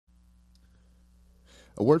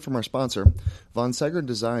A word from our sponsor. Von Segern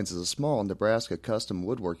Designs is a small Nebraska custom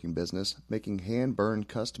woodworking business making hand-burned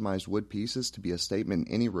customized wood pieces to be a statement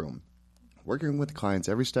in any room. Working with clients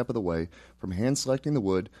every step of the way, from hand-selecting the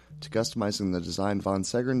wood to customizing the design, Von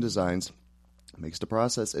Segern Designs makes the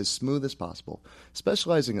process as smooth as possible,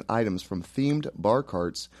 specializing in items from themed bar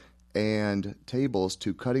carts and tables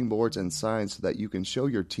to cutting boards and signs so that you can show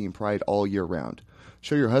your team pride all year round.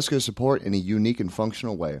 Show your Husker support in a unique and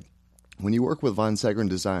functional way. When you work with Von Segern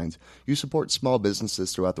Designs, you support small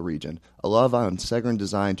businesses throughout the region. Allow Von Segern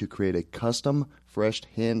Design to create a custom, fresh,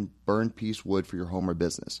 hand-burned piece wood for your home or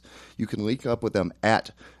business. You can link up with them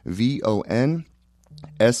at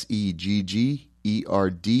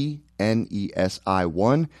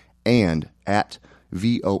VonSeggernesi1 and at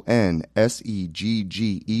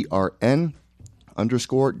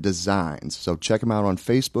VonSeggern_designs. So check them out on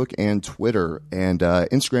Facebook and Twitter and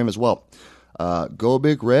Instagram as well. Go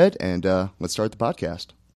Big Red, and let's start the podcast.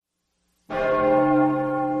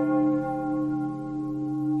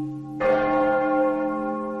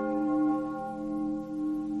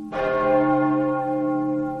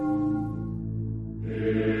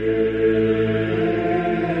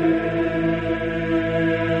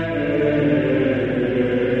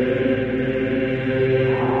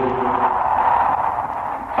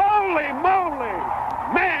 Holy moly!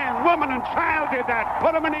 Man, woman, and child did that.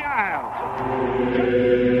 Put them in the aisles.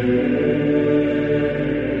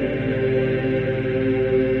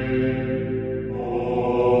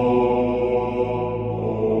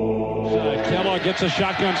 Kellogg gets a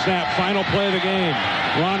shotgun snap. Final play of the game.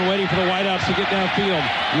 Ron waiting for the wideouts to get downfield.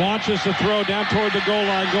 Launches the throw down toward the goal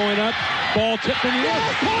line. Going up. Ball tipped in the air.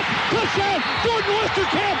 Caught. Touchdown. Jordan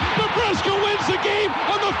Westerkamp. Nebraska wins the game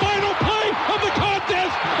on the final play of the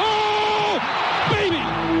contest. Oh, baby.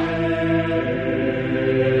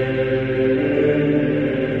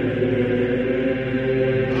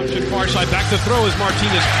 Far side, back to throw as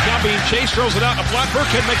Martinez now being chased, throws it out, a flat.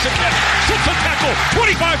 Burkhead makes a catch, sits a tackle,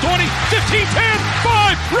 25-20, 15-10,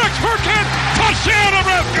 5, Rex Burkhead, touchdown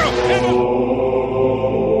Nebraska!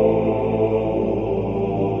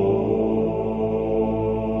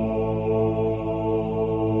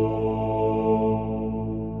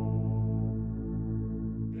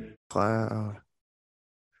 Cloud.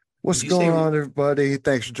 What's going on, everybody?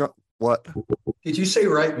 Thanks for what? Did you say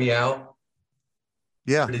right meow?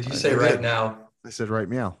 Yeah. Or did you say right now? I said right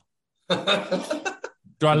meow. Do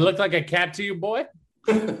I look like a cat to you, boy?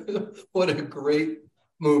 What a great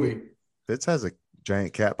movie. Fitz has a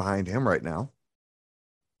giant cat behind him right now.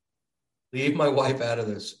 Leave my wife out of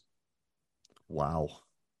this. Wow.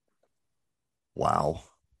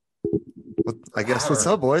 I guess what's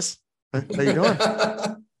up, boys? How you doing?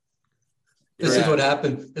 This is what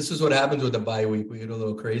happened. This is what happens with the bye week. We get a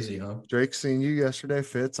little crazy, huh? Drake seen you yesterday,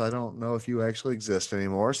 Fitz. I don't know if you actually exist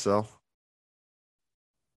anymore, so.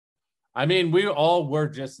 I mean, we all were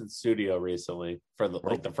just in studio recently for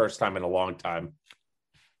the first time in a long time.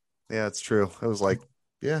 Yeah, it's true. It was like,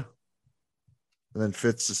 yeah. And then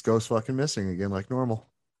Fitz just goes fucking missing again like normal.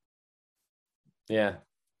 Yeah.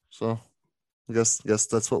 So I guess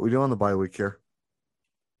that's what we do on the bye week here.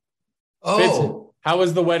 Oh, Fitz, how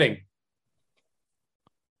was the wedding?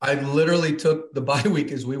 I literally took the bye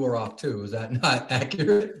week as we were off too. Is that not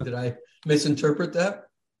accurate? Did I misinterpret that?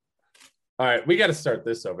 All right, we got to start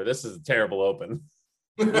this over. This is a terrible open.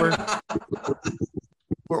 We're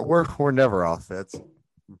never off, Fitz.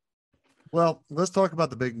 Well, let's talk about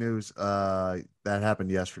the big news that happened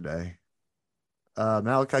yesterday.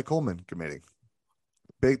 Malachi Coleman committing.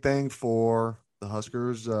 Big thing for the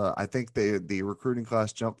Huskers. I think the recruiting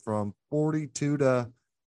class jumped from 42 to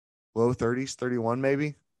low 30s, 31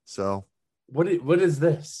 maybe. So what is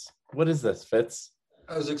this? What is this, Fitz?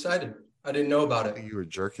 I was excited. I didn't know about it. You were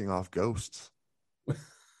jerking off ghosts.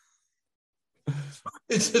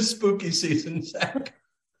 It's a spooky season, Zach.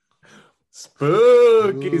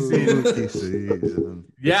 Spooky season.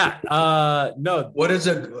 Yeah. No.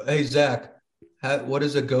 Hey, Zach, what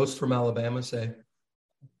does a ghost from Alabama say?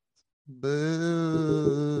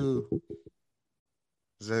 Boo.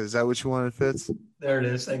 Is that what you wanted, Fitz? There it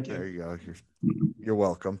is. Thank you. There you go. You're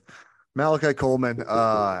welcome. Malachi Coleman,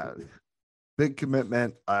 big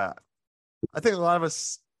commitment. I think a lot of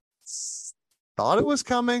us thought it was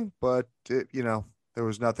coming, but there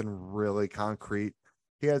was nothing really concrete.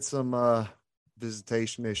 He had some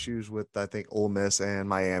visitation issues with, I think, Ole Miss and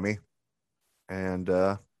Miami. And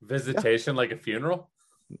visitation like a funeral?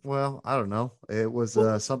 Well, I don't know. It was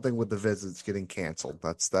something with the visits getting canceled.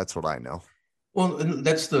 That's what I know. Well,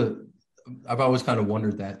 I've always kind of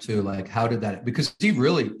wondered that too. Like, how did that? Because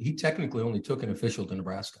he technically only took an official to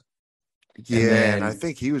Nebraska. Yeah, and I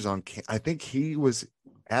think he was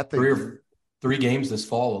three games this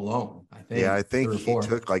fall alone, I think. Yeah, I think 3 or he 4.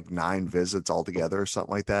 took like 9 visits altogether or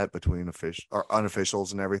something like that between official or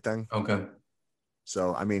unofficials and everything. Okay.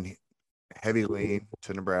 So, I mean, heavy lean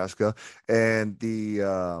to Nebraska. And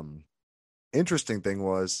the interesting thing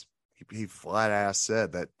was he flat ass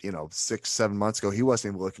said that, 6-7 months ago, he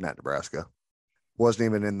wasn't even looking at Nebraska. Wasn't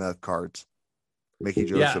even in the cards. Mickey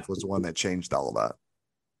Joseph was the one that changed all of that.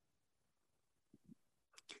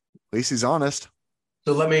 At least he's honest.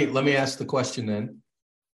 So let me ask the question then.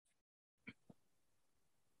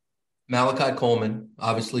 Malachi Coleman,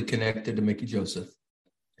 obviously connected to Mickey Joseph.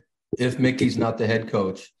 If Mickey's not the head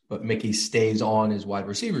coach, but Mickey stays on as wide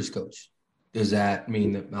receivers coach, does that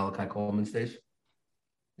mean that Malachi Coleman stays?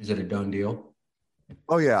 Is it a done deal?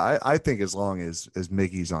 Oh, yeah. I think as long as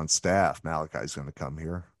Mickey's on staff, Malachi's going to come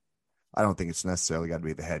here. I don't think it's necessarily got to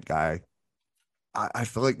be the head guy. I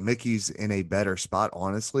feel like Mickey's in a better spot,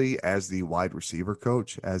 honestly, as the wide receiver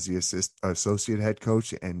coach, as the associate head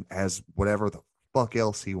coach, and as whatever the fuck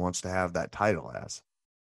else he wants to have that title as.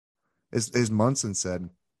 As Munson said,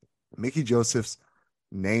 Mickey Joseph's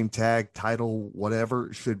name tag, title,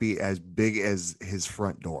 whatever, should be as big as his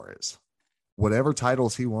front door is. Whatever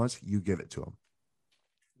titles he wants, you give it to him.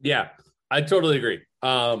 Yeah, I totally agree.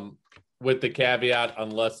 With the caveat,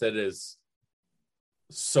 unless it is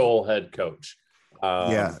sole head coach.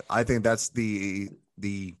 Yeah, I think that's the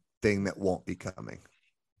thing that won't be coming.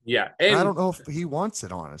 Yeah, and I don't know if he wants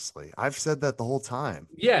it, honestly. I've said that the whole time.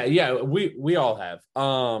 Yeah, we all have.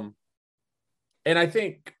 And I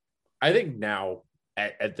think now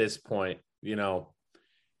at this point,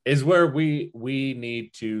 is where we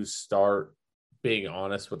need to start being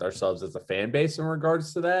honest with ourselves as a fan base in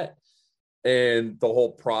regards to that and the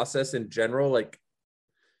whole process in general. Like,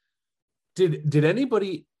 did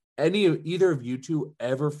either of you two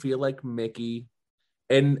ever feel like Mickey,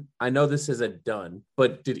 and I know this isn't done,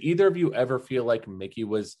 but did either of you ever feel like Mickey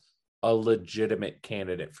was a legitimate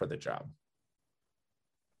candidate for the job?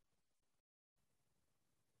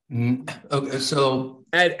 Okay, so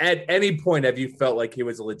at any point have you felt like he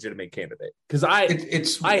was a legitimate candidate? Because I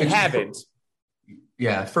haven't.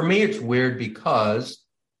 Yeah, for me it's weird because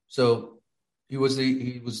he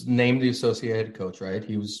was named the associate head coach, right?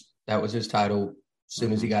 That was his title. As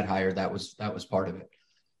soon as he got hired, that was part of it.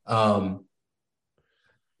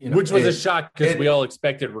 Which was a shock because we all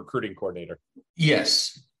expected recruiting coordinator.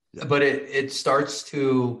 Yes, but it starts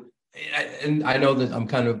to, and I know that I'm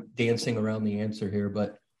kind of dancing around the answer here,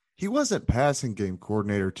 but he wasn't passing game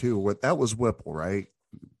coordinator too. That was Whipple, right?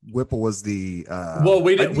 Whipple was the. Well,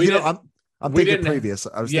 we didn't. I'm thinking previous.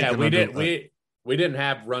 I was thinking we didn't. We didn't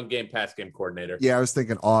have run game, pass game coordinator. Yeah, I was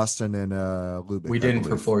thinking Austin and Lubick. We didn't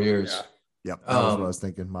for 4 years. Yeah. Yep, that was what I was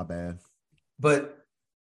thinking. My bad. But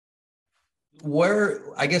where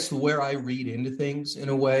I read into things in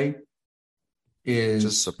a way is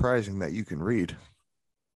just surprising that you can read.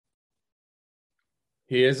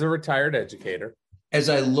 He is a retired educator. As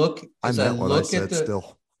I look at the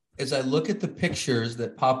still. pictures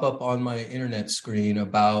that pop up on my internet screen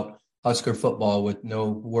about Husker football with no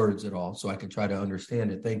words at all, so I can try to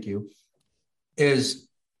understand it. Thank you. Is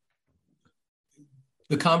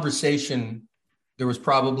the conversation, there was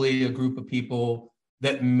probably a group of people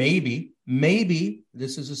that maybe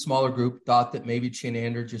this is a smaller group, thought that maybe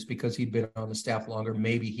Chinander, just because he'd been on the staff longer,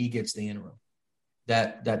 maybe he gets the interim.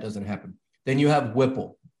 That doesn't happen. Then you have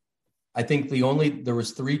Whipple. I think there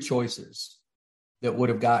was 3 choices that would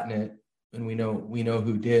have gotten it, and we know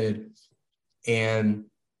who did. And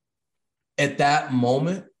at that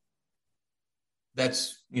moment,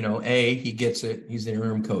 that's, he gets it. He's the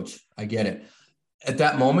interim coach. I get it. At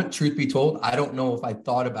that moment, truth be told, I don't know if I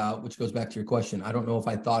thought about, which goes back to your question, I don't know if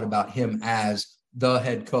I thought about him as the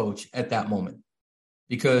head coach at that moment.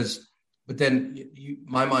 But then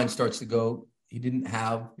my mind starts to go, he doesn't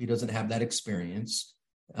have that experience,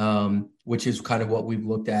 which is kind of what we've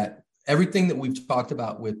looked at. Everything that we've talked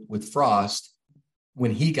about with Frost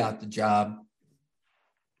when he got the job,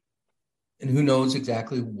 and who knows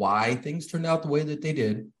exactly why things turned out the way that they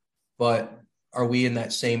did, but are we in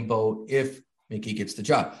that same boat if Mickey gets the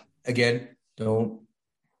job? Again, don't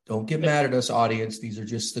get mad at us, audience. These are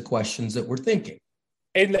just the questions that we're thinking.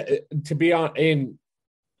 And to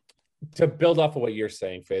build off of what you're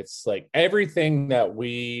saying, Fitz, like everything that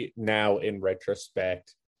we now in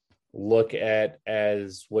retrospect look at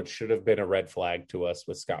as what should have been a red flag to us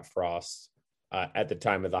with Scott Frost at the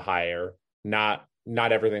time of the hire, not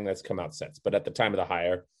everything that's come out since, but at the time of the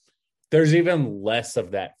hire, there's even less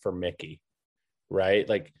of that for Mickey, right?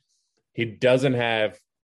 Like, he doesn't have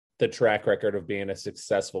the track record of being a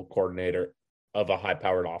successful coordinator of a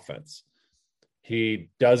high-powered offense. He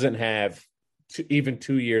doesn't have even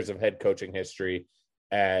 2 years of head coaching history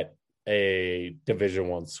at a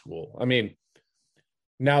Division I school. I mean,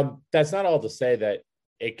 now that's not all to say that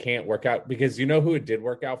it can't work out, because you know who it did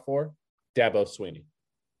work out for? Dabo Swinney.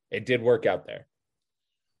 It did work out there.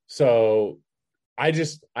 So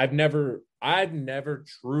I've never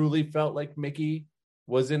truly felt like Mickey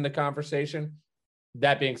was in the conversation.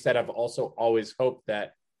 That being said, I've also always hoped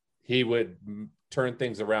that he would turn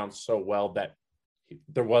things around so well that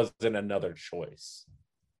there wasn't another choice.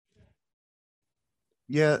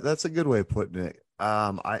 Yeah, that's a good way of putting it.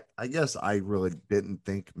 I guess I really didn't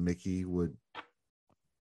think Mickey would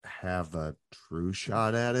have a true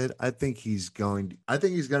shot at it. I think he's going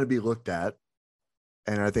to be looked at,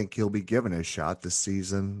 and I think he'll be given a shot this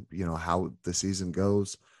season. You know how the season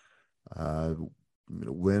goes,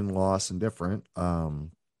 win, loss, and different.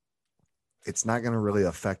 It's not going to really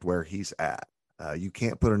affect where he's at. You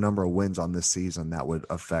can't put a number of wins on this season that would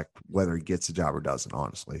affect whether he gets a job or doesn't,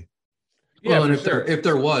 honestly. Yeah, well, and if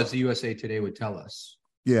there was, the USA Today would tell us.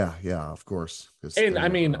 Yeah, of course. And I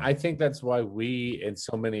mean, I think that's why we and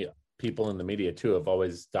so many people in the media too have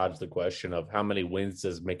always dodged the question of how many wins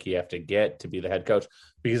does Mickey have to get to be the head coach,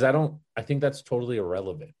 because I think that's totally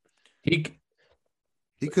irrelevant. He could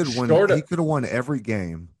win. He could have won every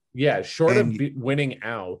game. Yeah, short of winning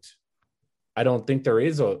out, I don't think there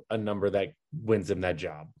is a number that wins him that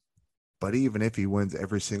job. But even if he wins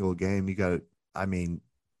every single game, you got to, I mean,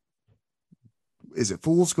 is it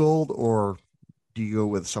fool's gold, or do you go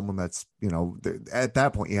with someone that's, you know, at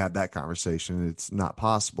that point you have that conversation. It's not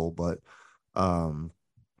possible, but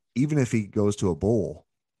even if he goes to a bowl,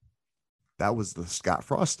 that was the Scott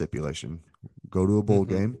Frost stipulation. Go to a bowl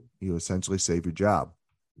game, you essentially save your job.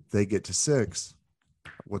 If they get to 6,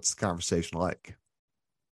 what's the conversation like?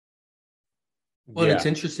 Well, It's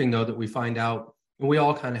interesting, though, that we find out, and we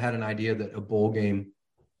all kind of had an idea that a bowl game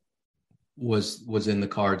was in the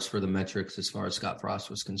cards for the metrics as far as Scott Frost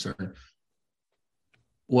was concerned.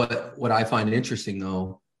 What I find interesting,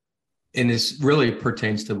 though, and this really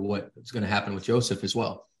pertains to what's going to happen with Joseph as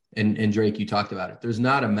well, and Drake, you talked about it. There's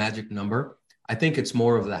not a magic number. I think it's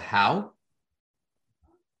more of the how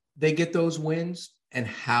they get those wins and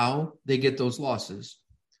how they get those losses.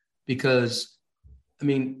 Because, I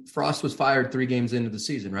mean, Frost was fired 3 games into the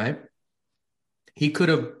season, right? He could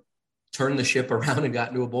have turned the ship around and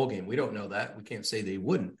gotten to a bowl game. We don't know that. We can't say they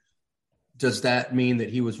wouldn't. Does that mean that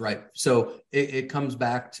he was right? So it comes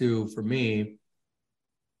back to, for me,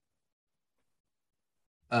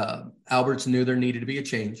 Alberts knew there needed to be a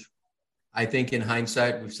change. I think in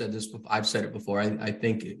hindsight, we've said this, I've said it before. I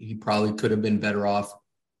think he probably could have been better off,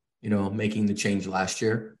 you know, making the change last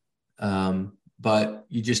year. But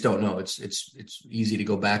you just don't know. It's easy to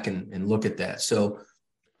go back and look at that. So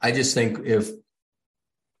I just think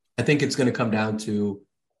I think it's going to come down to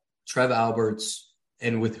Trev Alberts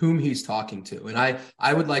and with whom he's talking to. And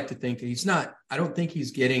I would like to think I don't think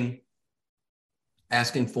he's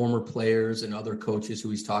asking former players and other coaches who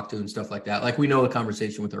he's talked to and stuff like that. Like, we know the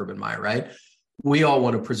conversation with Urban Meyer, right? We all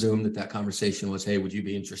want to presume that conversation was, hey, would you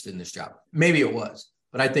be interested in this job? Maybe it was,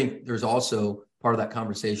 but I think there's also part of that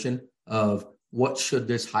conversation of what should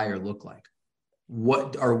this hire look like?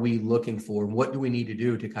 What are we looking for? What do we need to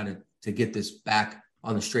do to get this back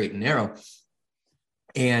on the straight and narrow?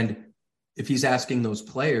 And if he's asking those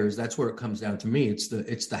players, that's where it comes down to me. It's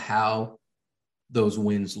the how those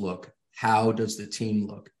wins look. How does the team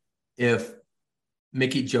look? If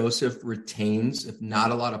Mickey Joseph retains, if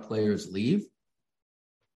not a lot of players leave,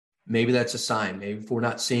 maybe that's a sign. Maybe if we're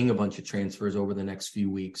not seeing a bunch of transfers over the next few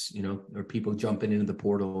weeks, you know, or people jumping into the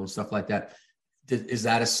portal and stuff like that, is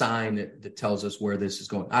that a sign that tells us where this is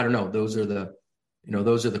going? I don't know. Those are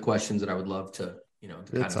the questions that I would love to, you know,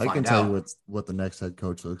 to kind of find out. I can tell you what the next head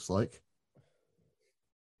coach looks like.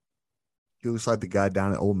 He looks like the guy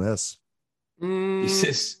down at Ole Miss.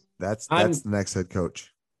 That's the next head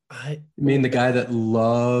coach. You mean the guy that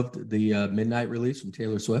loved the Midnight release from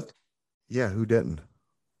Taylor Swift? Yeah, who didn't?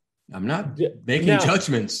 I'm not making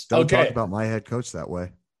judgments. Don't talk about my head coach that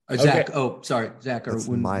way. Zach. Oh, sorry, Zach.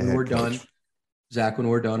 When we're done, Zach, when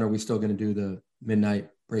we're done, are we still going to do the Midnight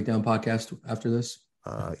Breakdown podcast after this?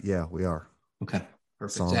 Yeah, we are. Okay,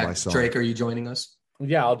 perfect. Zach, Drake, are you joining us?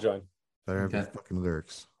 Yeah, I'll join. Better have your fucking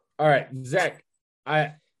lyrics. All right, Zach.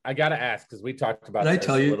 I got to ask, because we talked about. Can I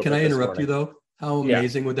tell you? Can I interrupt you though? How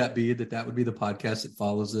amazing would that be? That would be the podcast that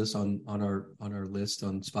follows this on our list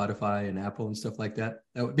on Spotify and Apple and stuff like that.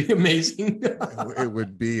 That would be amazing. It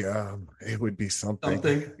would be something.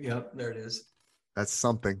 Something. Yep, there it is. That's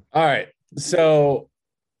something. All right. So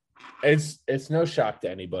it's no shock to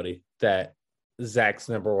anybody that Zach's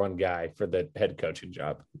number one guy for the head coaching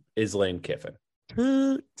job is Lane Kiffin.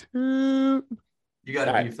 Toot, toot. You got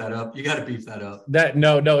to Right. beef that up. You got to beef that up. That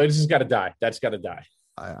no, it's just got to die. That's got to die.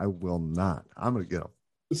 I will not. I'm going to get a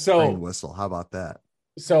train So whistle. How about that?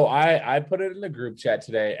 I put it in the group chat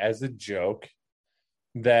today as a joke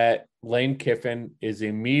that Lane Kiffin is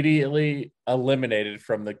immediately eliminated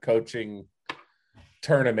from the coaching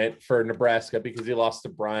tournament for Nebraska because he lost to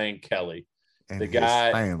Brian Kelly. And The his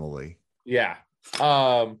guy- family. Yeah.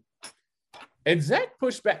 And Zach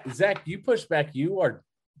pushed back. Zach, you pushed back. You are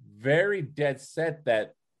very dead set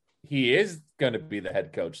that he is going to be the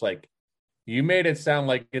head coach. Like, you made it sound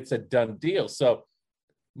like it's a done deal. So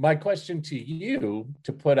my question to you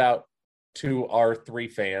to put out to our 3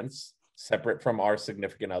 fans, separate from our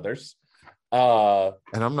significant others. And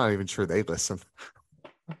I'm not even sure they listen.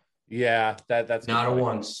 Yeah, that's Not a good point.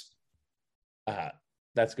 once.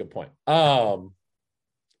 That's a good point.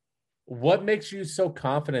 What makes you so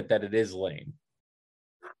confident that it is Lane?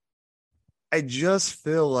 I just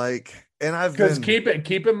feel like, and I've Because been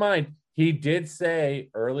keep in mind, he did say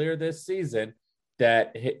earlier this season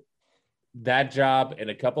that that job and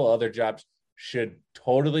a couple other jobs should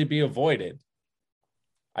totally be avoided.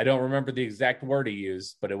 I don't remember the exact word he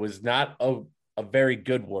used, but it was not a very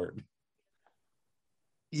good word.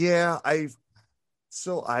 Yeah, I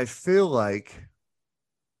feel like,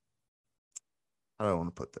 I don't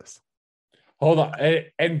want to put this. Hold on.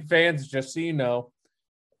 And fans, just so you know,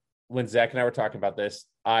 when Zach and I were talking about this,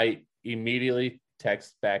 I immediately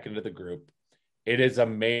text back into the group. It is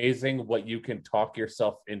amazing what you can talk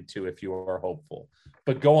yourself into if you are hopeful.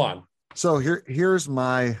 But go on. So here's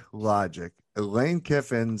my logic. Lane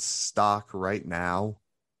Kiffin's stock right now,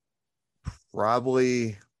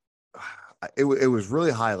 probably it was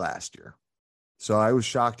really high last year. So I was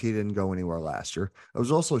shocked he didn't go anywhere last year. I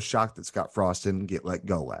was also shocked that Scott Frost didn't get let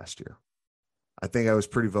go last year. I think I was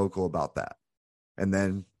pretty vocal about that. And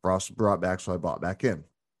then Frost brought back, so I bought back in.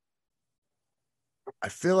 I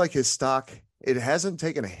feel like his stock, it hasn't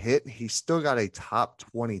taken a hit. He's still got a top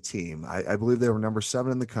 20 team. I believe they were number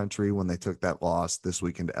 7 in the country when they took that loss this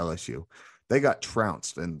weekend to LSU. They got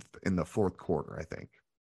trounced in the fourth quarter, I think.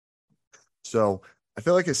 So I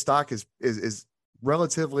feel like his stock is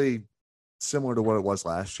relatively similar to what it was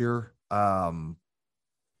last year. But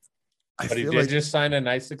he did just sign a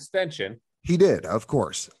nice extension. He did, of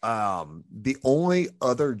course. The only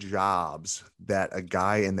other jobs that a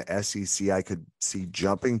guy in the SEC I could see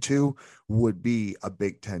jumping to would be a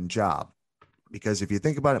Big Ten job. Because if you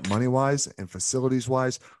think about it money-wise and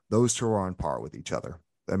facilities-wise, those two are on par with each other.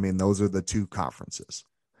 I mean, those are the 2 conferences.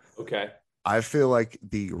 Okay. I feel like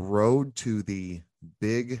the road to the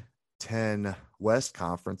Big Ten West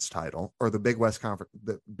Conference title, or the Big West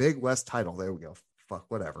title, there we go. Fuck,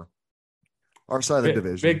 whatever. Our side of the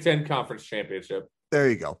division. Big Ten Conference Championship. There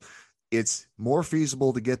you go. It's more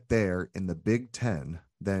feasible to get there in the Big Ten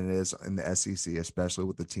than it is in the SEC, especially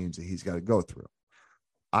with the teams that he's got to go through.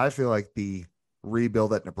 I feel like the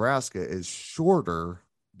rebuild at Nebraska is shorter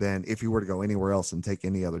than if he were to go anywhere else and take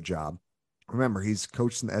any other job. Remember, he's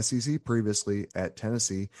coached in the SEC previously at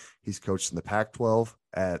Tennessee. He's coached in the Pac-12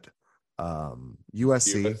 at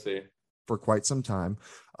USC. For quite some time.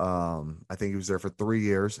 I think he was there for 3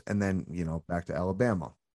 years and then, back to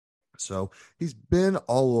Alabama. So he's been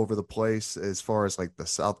all over the place as far as like the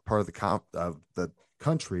south part of the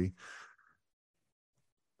country.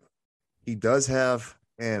 He does have,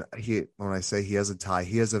 and when I say he has a tie,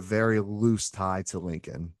 he has a very loose tie to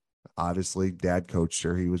Lincoln. Obviously, dad coached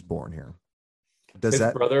here. He was born here.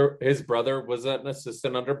 His brother was an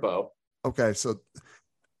assistant under Bo. Okay, so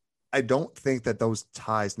I don't think that those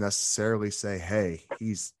ties necessarily say, hey,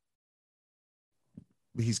 he's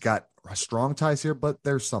got strong ties here, but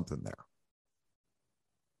there's something there.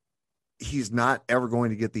 He's not ever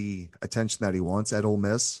going to get the attention that he wants at Ole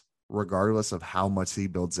Miss, regardless of how much he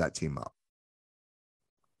builds that team up.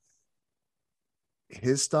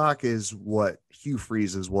 His stock is what Hugh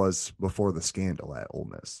Freeze's was before the scandal at Ole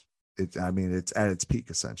Miss. It's at its peak,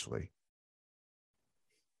 essentially.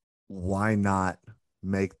 Why not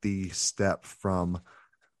make the step from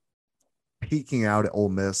peaking out at Ole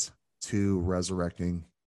Miss to resurrecting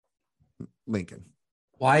Lincoln?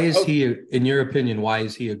 Why is he, in your opinion, why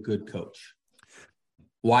is he a good coach?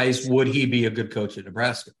 Would he be a good coach at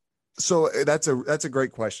Nebraska? So that's a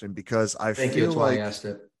great question, because I Thank feel you. That's like, why I asked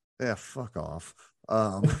it. Yeah, fuck off.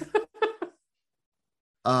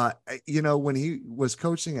 When he was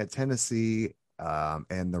coaching at Tennessee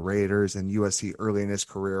and the Raiders and USC early in his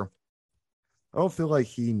career, I don't feel like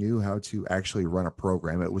he knew how to actually run a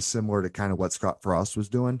program. It was similar to kind of what Scott Frost was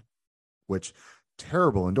doing, which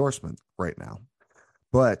terrible endorsement right now.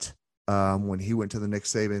 But when he went to the Nick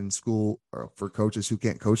Saban school for coaches who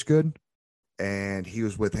can't coach good, and he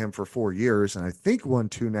was with him for 4 years, and I think won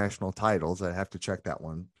 2 national titles. I have to check that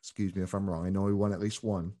one. Excuse me if I'm wrong. I know he won at least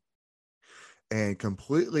one, and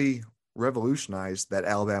completely revolutionized that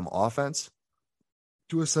Alabama offense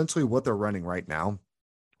to essentially what they're running right now,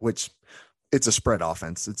 which it's a spread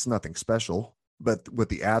offense. It's nothing special, but with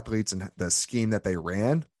the athletes and the scheme that they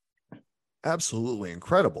ran, absolutely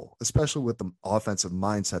incredible, especially with the offensive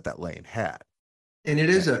mindset that Lane had. And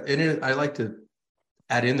I like to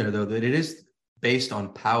add in there though, that it is based on a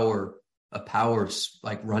power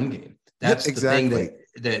like run game. That's exactly the thing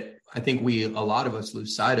that I think a lot of us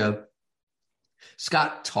lose sight of.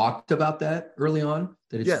 Scott talked about that early on,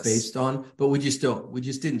 that it's based on, but we just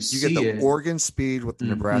didn't see it. You get the Oregon speed with the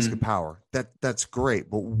Nebraska power. That's great,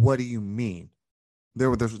 but what do you mean? There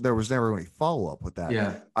was never any follow up with that.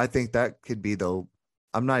 Yeah, I think that could be though.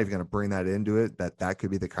 I'm not even going to bring that into it. That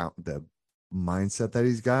could be the mindset that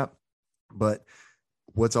he's got. But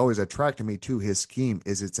what's always attracted me to his scheme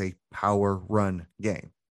is it's a power run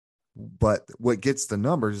game. But what gets the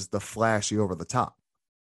numbers is the flashy over the top,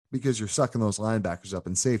 because you're sucking those linebackers up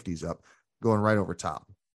and safeties up, going right over top.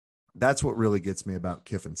 That's what really gets me about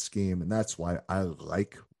Kiffin's scheme, and that's why I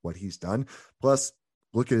like what he's done. Plus,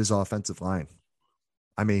 look at his offensive line.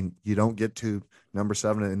 I mean, you don't get to number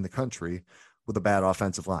 7 in the country with a bad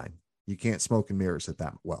offensive line. You can't smoke and mirrors it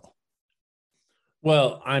that well.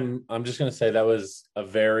 Well, I'm just going to say that was a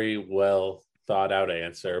very well thought out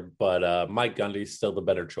answer, but Mike Gundy's still the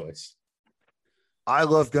better choice. I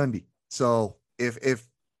love Gundy. So if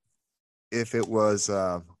it was,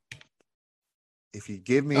 if you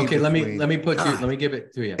give me, okay, let me give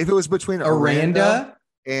it to you. If it was between Aranda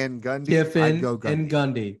and Gundy, Kiffin I'd go Gundy. and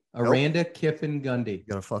Gundy. Aranda, Kiffin, Gundy. You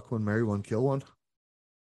gotta fuck one, marry one, kill one.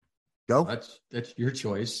 Go. That's your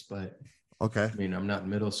choice, but okay. I mean, I'm not in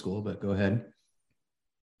middle school, but go ahead.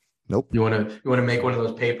 Nope. You want to make one of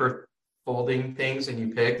those paper folding things and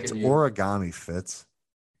you pick? It's origami, Fitz.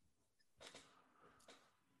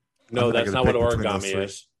 No, that's not what origami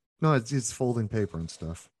is. No, it's folding paper and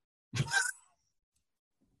stuff.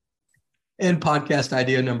 And podcast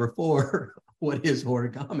idea number 4: what is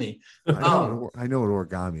origami? I know what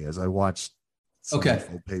origami is. I watched someone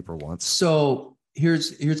fold paper once. So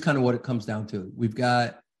here's kind of what it comes down to. We've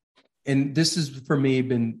got, and this has for me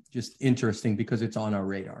been just interesting because it's on our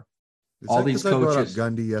radar. All these coaches. I brought up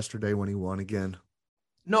Gundy yesterday when he won again.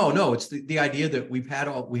 No, it's the idea that we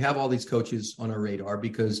have all these coaches on our radar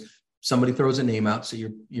because somebody throws a name out. So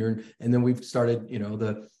you're, and then we've started,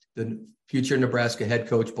 the future Nebraska head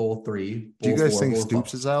coach, Bowl 3. Do you guys think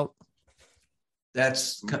Stoops is out?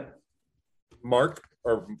 That's Mark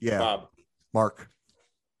or Bob? Mark.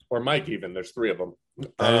 Or Mike even. There's 3 of them.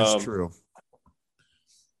 That is true.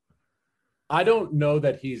 I don't know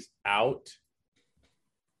that he's out.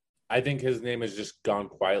 I think his name has just gone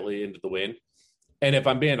quietly into the wind. And if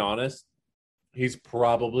I'm being honest, he's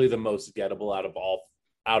probably the most gettable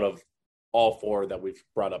out of all 4 that we've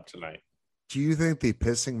brought up tonight. Do you think the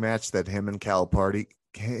pissing match that him and Calipari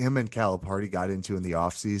got into in the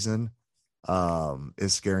offseason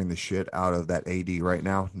is scaring the shit out of that AD right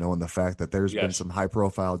now, knowing the fact that there's been some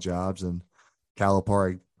high-profile jobs and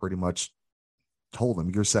Calipari pretty much told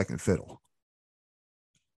him, you're second fiddle?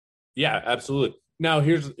 Yeah, absolutely. Now,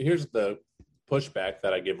 here's the pushback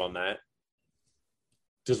that I give on that.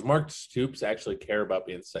 Does Mark Stoops actually care about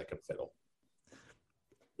being second fiddle?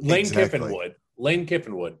 Lane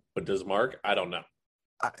Kiffin would, but does Mark? I don't know.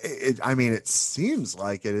 It seems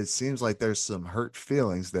like it. It seems like there's some hurt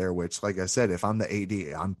feelings there, which, like I said, if I'm the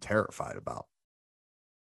AD, I'm terrified about.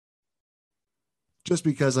 Just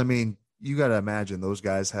because, you got to imagine those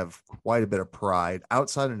guys have quite a bit of pride.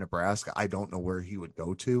 Outside of Nebraska, I don't know where he would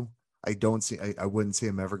go to. I wouldn't see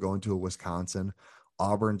him ever going to a Wisconsin.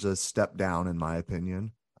 Auburn's a step down, in my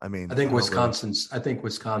opinion. I think Wisconsin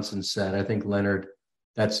said, I think Leonard,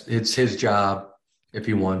 it's his job if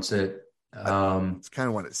he wants it. It's kind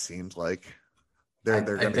of what it seems like. They're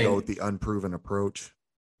going to go with the unproven approach.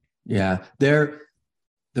 Yeah. The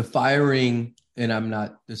firing,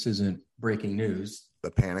 and this isn't breaking news. The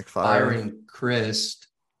panic firing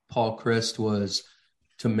Paul Christ was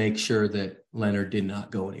to make sure that Leonard did not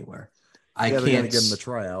go anywhere. I can't give him the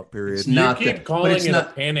tryout period. You keep calling it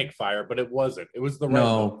a panic fire, but it wasn't. It was the right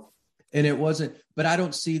move. And it wasn't. But I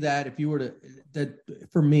don't see that if you were to. That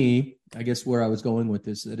for me, I guess where I was going with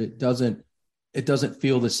this, that it doesn't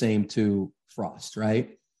feel the same to Frost,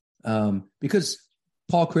 right? Because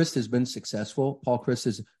Paul Christ has been successful.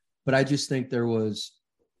 But I just think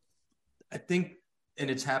and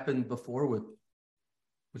it's happened before with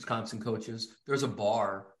Wisconsin coaches. There's a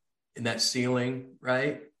bar in that ceiling,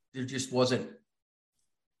 right? There just wasn't,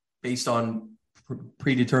 based on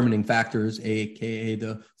predetermining factors, aka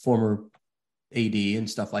the former AD and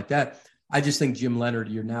stuff like that. I just think Jim Leonhard,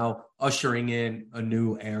 you're now ushering in a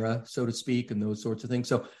new era, so to speak, and those sorts of things.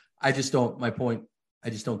 So I just don't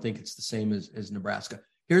think it's the same as Nebraska.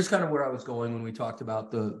 Here's kind of where I was going when we talked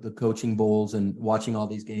about the coaching bowls and watching all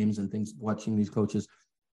these games and things, watching these coaches.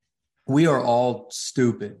 We are all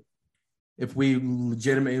stupid if we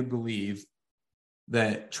legitimately believe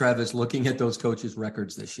that Trev is looking at those coaches'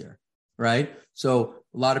 records this year, right? So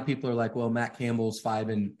a lot of people are like, well, Matt Campbell's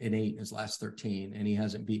 5-8 in his last 13, and he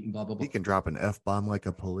hasn't beaten blah, blah, blah. He can drop an F-bomb like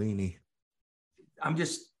a Pelini.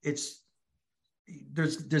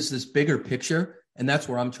 There's this bigger picture, and that's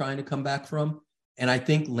where I'm trying to come back from. And I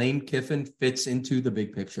think Lane Kiffin fits into the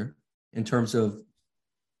big picture in terms of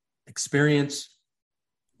experience,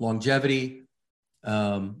 longevity,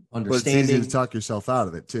 understanding. But it's easy to talk yourself out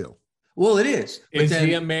of it too. Well, it is. Is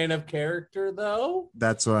he a man of character, though?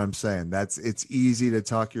 That's what I'm saying. It's easy to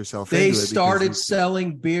talk yourself into They it. started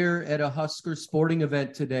selling beer at a Husker sporting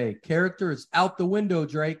event today. Character is out the window,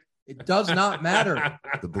 Drake. It does not matter.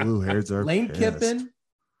 The blue hairs are Lane pissed. Kiffin,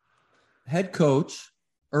 head coach.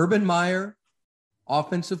 Urban Meyer,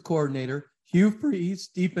 offensive coordinator. Hugh Freeze,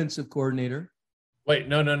 defensive coordinator. Wait,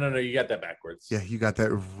 no. You got that backwards. Yeah, you got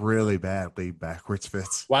that really badly backwards,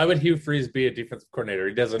 Fitz. Why would Hugh Freeze be a defensive coordinator?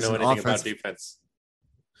 He doesn't know anything about defense.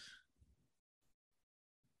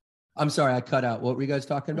 I'm sorry, I cut out. What were you guys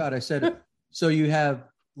talking about? I said, so you have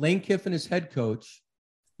Lane Kiffin as head coach.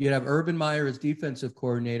 You'd have Urban Meyer as defensive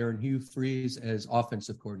coordinator and Hugh Freeze as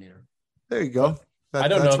offensive coordinator. There you go. I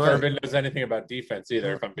don't know if Urban knows anything about defense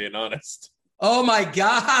either, if I'm being honest. Oh, my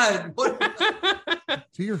God.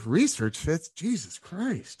 Do your research, Fitz. Jesus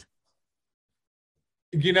Christ.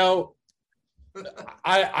 You know,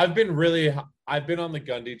 I've been on the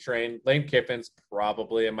Gundy train. Lane Kiffin's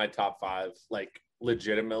probably in my top 5, like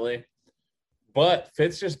legitimately. But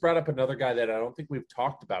Fitz just brought up another guy that I don't think we've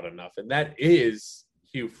talked about enough, and that is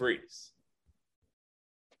Hugh Freeze.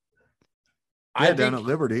 Down at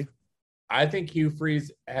Liberty. I think Hugh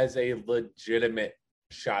Freeze has a legitimate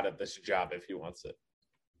shot at this job if he wants it.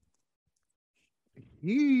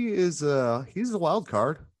 He's a wild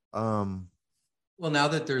card. Well, now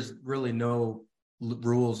that there's really no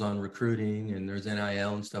rules on recruiting and there's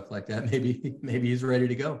NIL and stuff like that, maybe he's ready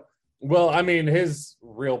to go. Well, I mean, his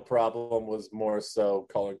real problem was more so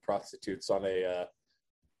calling prostitutes on a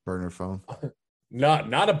burner phone.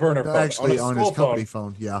 Not a burner phone. Actually, on his company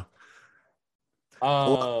phone. Yeah.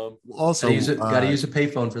 Also, got to use a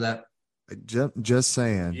payphone for that. Just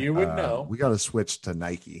saying. You would know. We got to switch to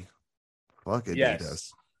Nike. Fuck it,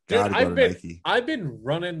 yes. Dude, I've been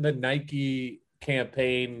running the Nike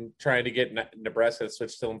campaign trying to get Nebraska to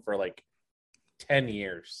switch to them for like 10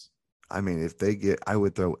 years. I mean, I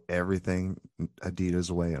would throw everything Adidas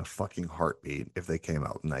away in a fucking heartbeat if they came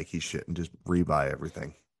out with Nike shit and just rebuy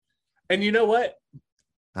everything. And you know what?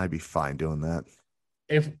 I'd be fine doing that.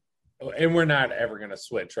 And we're not ever going to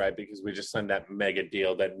switch, right? Because we just signed that mega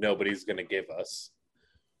deal that nobody's going to give us.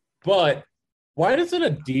 But why doesn't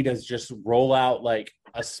Adidas just roll out like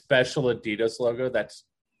a special Adidas logo that's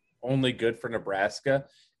only good for Nebraska?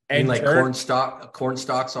 And like corn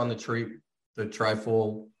stalks on the tree, the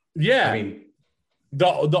trifold. Yeah. I mean, the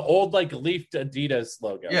old like leafed Adidas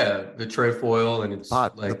logo. Yeah, the trefoil and it's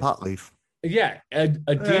the pot leaf. Yeah,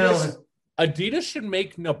 Adidas should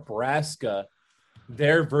make Nebraska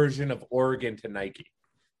their version of Oregon to Nike.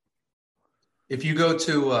 If you go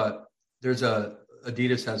to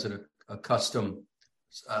Adidas has a custom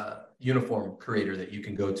uniform creator that you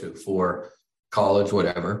can go to for college,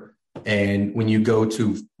 whatever. And when you go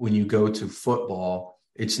to football,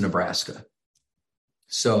 it's Nebraska.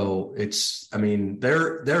 So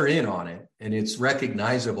they're in on it and it's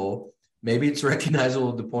recognizable. Maybe it's recognizable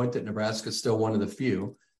at the point that Nebraska is still one of the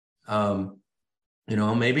few.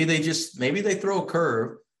 Maybe they throw a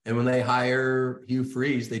curve, and when they hire Hugh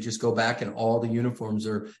Freeze, they just go back and all the uniforms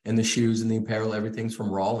and the shoes and the apparel, everything's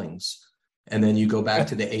from Rawlings. And then you go back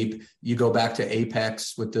to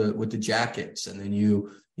Apex with the jackets, and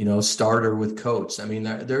then starter with coats. I mean,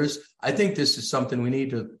 I think this is something we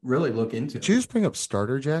need to really look into. Did you just bring up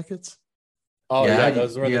starter jackets? Oh yeah,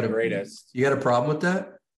 those were the greatest. You got a problem with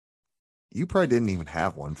that? You probably didn't even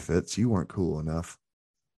have one, Fitz. You weren't cool enough.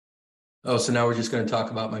 Oh, so now we're just going to talk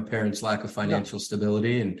about my parents' lack of financial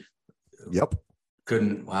stability and yep.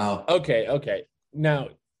 Wow. Okay. Now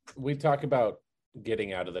we talk about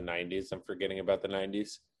getting out of the 90s. I'm forgetting about the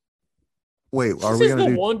 90s. Wait, are we going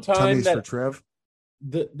to do one time tummies for Trev?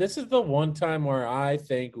 This is the one time where I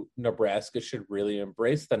think Nebraska should really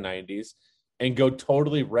embrace the 90s and go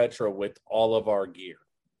totally retro with all of our gear.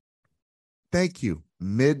 Thank you.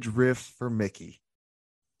 Midriff for Mickey.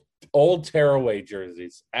 Old tearaway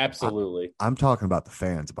jerseys. Absolutely. I'm talking about the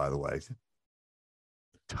fans, by the way.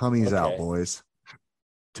 Tummies out, boys.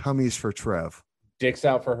 Tummies for Trev. Dick's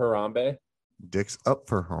out for Harambe. Dick's up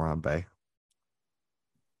for Harambe.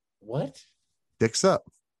 What? Dick's up.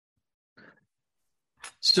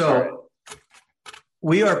 So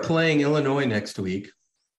we are playing Illinois next week.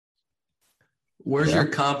 Where's your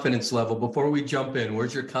confidence level before we jump in?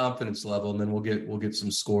 Where's your confidence level? And then we'll get some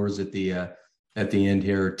scores at the end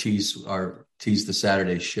here. Tease the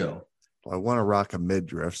Saturday show. Well, I want to rock a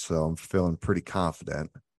midriff, so I'm feeling pretty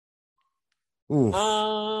confident. Ooh,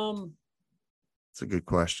 it's a good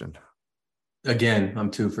question. Again, I'm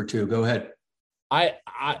 2 for 2. Go ahead.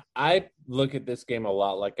 I look at this game a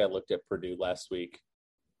lot like I looked at Purdue last week.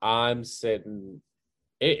 I'm sitting.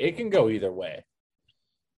 It can go either way.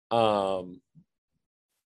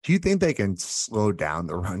 Do you think they can slow down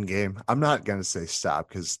the run game? I'm not going to say stop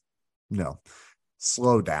because, no,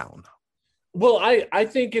 slow down. Well, I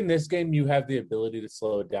think in this game you have the ability to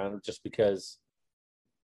slow it down just because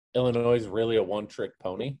Illinois is really a one-trick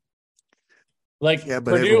pony. Like, yeah,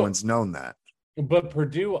 but Purdue, everyone's known that. But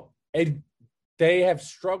Purdue, they have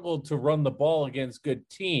struggled to run the ball against good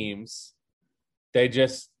teams. They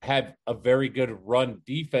just have a very good run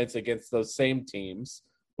defense against those same teams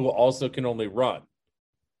who also can only run.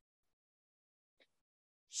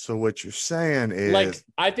 So what you're saying is, like,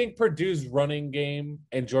 I think Purdue's running game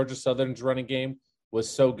and Georgia Southern's running game was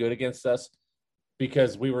so good against us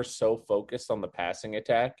because we were so focused on the passing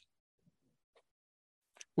attack.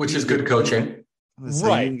 Which is good coaching.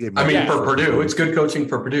 Right. I mean, for Purdue, it's good coaching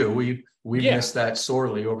for Purdue. We missed that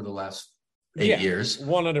sorely over the last 8 years.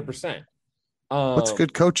 100%. What's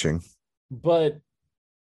good coaching? But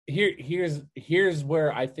here's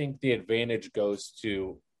where I think the advantage goes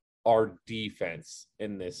to our defense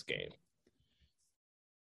in this game.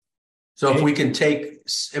 So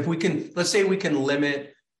let's say we can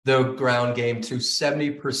limit the ground game to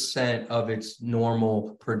 70% of its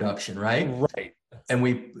normal production, right? Right. So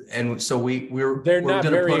we're going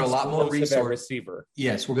to put a lot more resources. Receiver.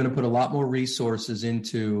 Yes, we're going to put a lot more resources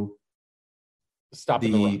into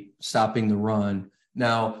stopping the run.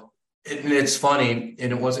 Now, and it's funny,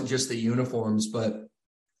 and it wasn't just the uniforms, but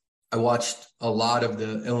I watched a lot of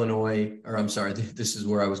the this is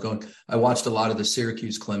where I was going. I watched a lot of the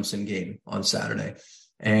Syracuse-Clemson game on Saturday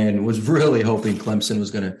and was really hoping Clemson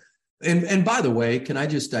was going to. And by the way, can I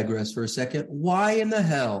just digress for a second? Why in the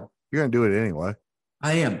hell? You're going to do it anyway.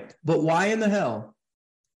 I am. But why in the hell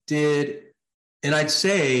and I'd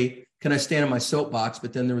say, can I stand on my soapbox?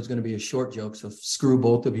 But then there was going to be a short joke. So screw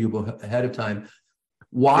both of you ahead of time.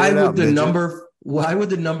 Why would the number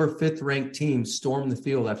 5th ranked team storm the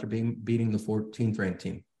field after beating the 14th ranked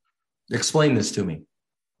team? Explain this to me.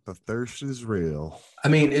 The thirst is real. I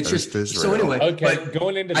mean, it's thirst just so real. Anyway. Okay,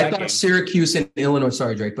 going into that game. Syracuse and Illinois.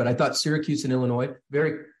 Sorry, Drake, but I thought Syracuse and Illinois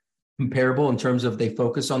very comparable in terms of they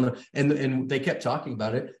focus on and they kept talking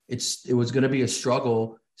about it. It was going to be a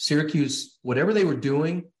struggle. Syracuse, whatever they were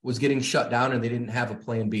doing, was getting shut down, and they didn't have a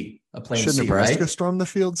plan B, a plan Should C. Nebraska right? storm the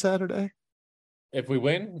field Saturday? If we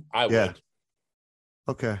win, I would.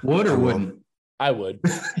 Okay. Would or wouldn't? I would.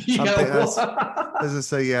 As I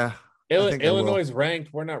say, yeah. Illinois is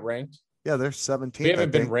ranked. We're not ranked. Yeah, they're 17th. We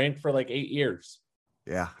haven't been ranked for like 8 years.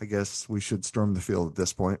 Yeah, I guess we should storm the field at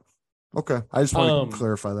this point. Okay. I just want to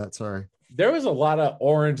clarify that. Sorry. There was a lot of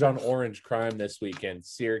orange on orange crime this weekend.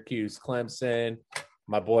 Syracuse, Clemson,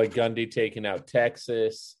 my boy Gundy taking out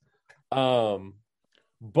Texas.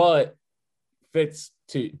 But Fitz,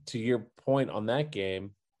 to your point on that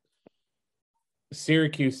game,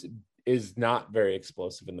 Syracuse is not very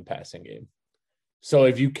explosive in the passing game. So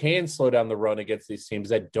if you can slow down the run against these teams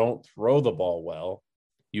that don't throw the ball well,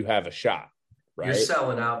 you have a shot, right? You're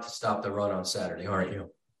selling out to stop the run on Saturday, aren't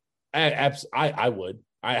you? I would.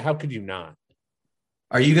 How could you not?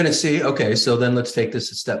 Are you going to see? Okay, so then let's take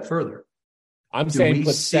this a step further. I'm saying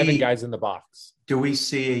put 7 guys in the box. Do we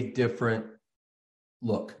see a different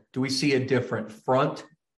look? Do we see a different front?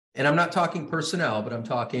 And I'm not talking personnel, but I'm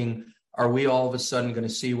talking, are we all of a sudden going to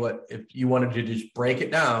see what, if you wanted to just break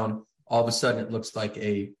it down, all of a sudden it looks like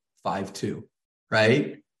a 5-2,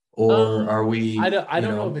 right? Or are we? I don't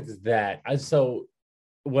know if it's that. So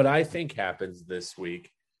what I think happens this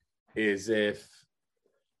week is if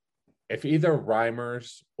either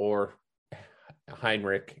Reimers or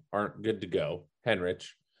Heinrich aren't good to go,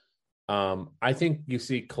 I think you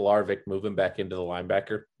see Kolarvik moving back into the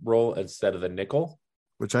linebacker role instead of the nickel.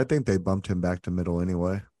 Which I think they bumped him back to middle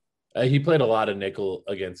anyway. He played a lot of nickel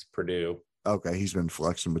against Purdue. Okay, he's been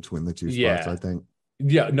flexing between the two spots, I think.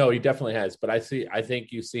 Yeah, no, he definitely has. But I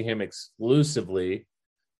think you see him exclusively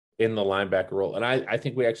in the linebacker role. And I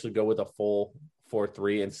think we actually go with a full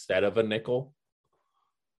 4-3 instead of a nickel.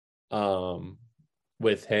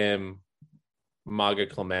 With him, Maga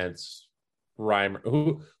Clements,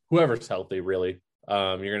 Reimer, whoever's healthy, really.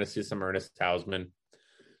 You're going to see some Ernest Hausman.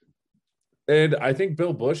 And I think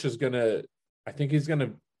Bill Busch is going to,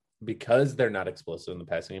 because they're not explosive in the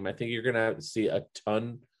passing game, I think you're going to see a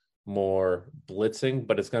ton more blitzing,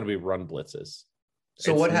 but it's going to be run blitzes.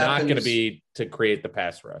 So it's what happens? Not going to be to create the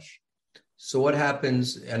pass rush. So what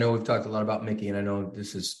happens? I know we've talked a lot about Mickey, and I know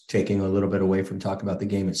this is taking a little bit away from talking about the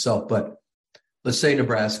game itself, but let's say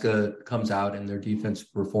Nebraska comes out and their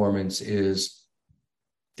defensive performance is,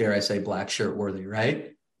 dare I say, black shirt worthy,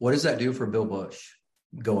 right? What does that do for Bill Busch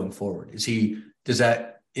going forward? Does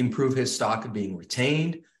that improve his stock of being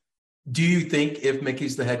retained? Do you think if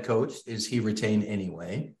Mickey's the head coach, is he retained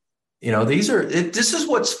anyway? This is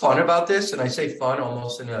what's fun about this. And I say fun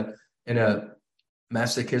almost in a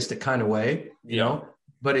masochistic kind of way,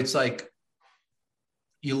 but it's like,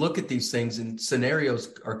 you look at these things and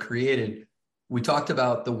scenarios are created. We talked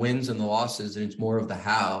about the wins and the losses, and it's more of the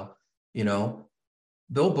how.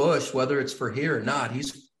 Bill Busch, whether it's for here or not,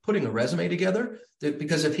 he's putting a resume together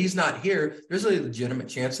because if he's not here, there's a legitimate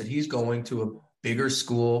chance that he's going to a bigger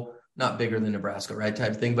school, not bigger than Nebraska, right,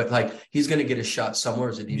 type of thing, but like he's going to get a shot somewhere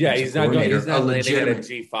as a defensive coordinator. He's not legitimate at a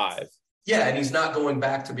G5. Yeah, and he's not going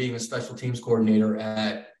back to being a special teams coordinator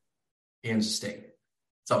at Kansas State,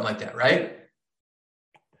 something like that, right?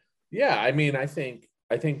 Yeah, I mean, I think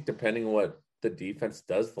depending on what the defense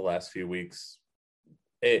does the last few weeks,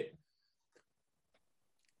 it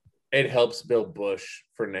helps Bill Busch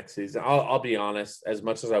for next season. I'll be honest, as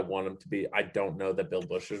much as I want him to be, I don't know that Bill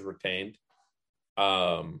Busch is retained.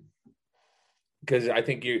 Because I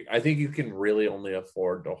think you can really only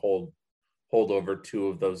afford to hold over two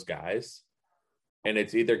of those guys, and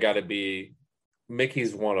it's either got to be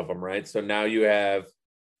Mickey's one of them, right? So now you have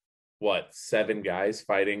 7 guys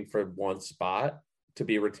fighting for one spot to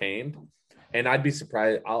be retained, and I'd be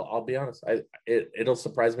surprised. I'll be honest, it'll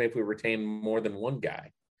surprise me if we retain more than one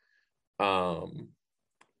guy.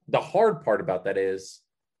 The hard part about that is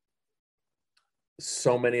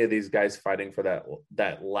so many of these guys fighting for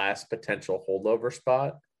that last potential holdover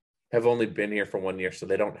spot have only been here for 1 year, so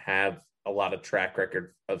they don't have a lot of track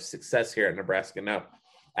record of success here at Nebraska. Now,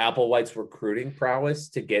 Applewhite's recruiting prowess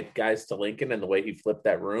to get guys to Lincoln and the way he flipped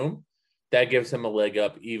that room, that gives him a leg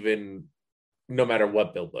up even no matter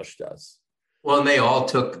what Bill Busch does. Well, and they all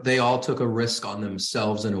took a risk on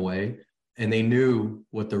themselves in a way, and they knew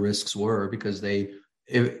what the risks were because there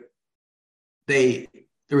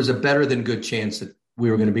was a better than good chance that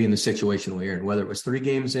we were going to be in the situation we're in, whether it was 3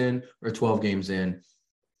 games in or 12 games in,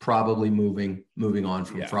 probably moving on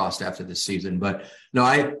from Frost after this season. But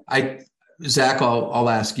no, Zach, I'll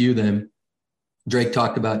ask you then. Drake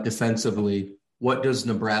talked about defensively. What does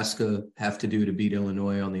Nebraska have to do to beat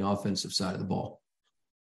Illinois on the offensive side of the ball?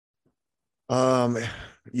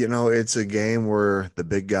 It's a game where the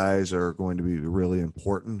big guys are going to be really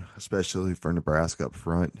important, especially for Nebraska up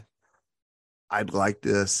front. I'd like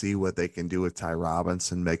to see what they can do with Ty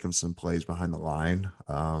Robinson, make him some plays behind the line.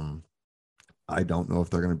 I don't know if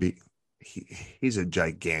they're going to be he's a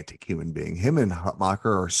gigantic human being. Him and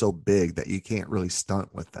Hutmacher are so big that you can't really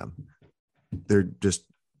stunt with them. They're just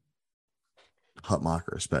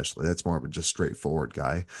Hutmacher, especially. That's more of a just straightforward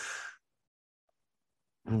guy.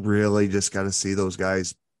 Really just got to see those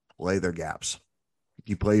guys play their gaps.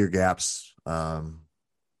 You play your gaps, and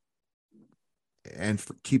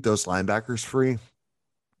keep those linebackers free.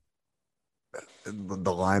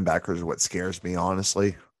 The linebackers are what scares me,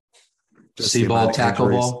 honestly. See ball, tackle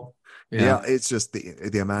ball. Yeah, it's just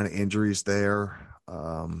the amount of injuries there,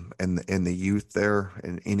 and the youth there,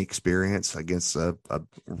 and inexperience against a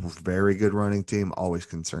very good running team always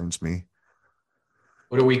concerns me.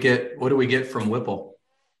 What do we get from Whipple?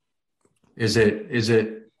 Is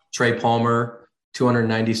it Trey Palmer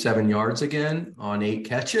 297 yards again on 8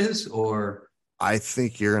 catches, or? I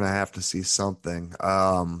think you're going to have to see something.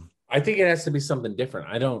 I think it has to be something different.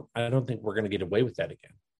 I don't think we're going to get away with that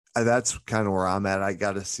again. That's kind of where I'm at. I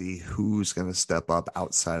got to see who's going to step up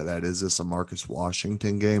outside of that. Is this a Marcus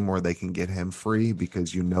Washington game where they can get him free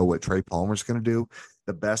because you know what Trey Palmer's going to do?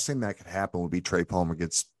 The best thing that could happen would be Trey Palmer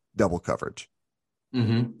gets double coverage.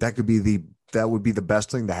 Mm-hmm. That would be the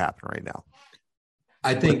best thing to happen right now.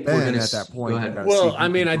 I think we're going to at that point. Well, I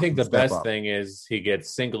mean, I think the best thing is he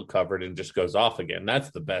gets single covered and just goes off again. That's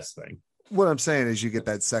the best thing. What I'm saying is you get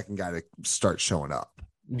that second guy to start showing up.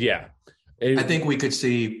 Yeah. I think we could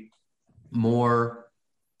see more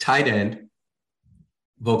tight end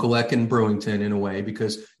Vokalek and Brewington in a way,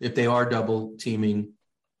 because if they are double teaming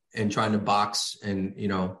and trying to box and,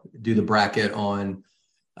 do the bracket on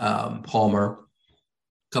Palmer,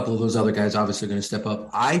 a couple of those other guys obviously are going to step up.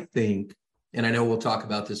 I think, and I know we'll talk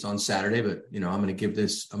about this on Saturday, but I'm going to give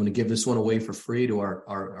this one away for free to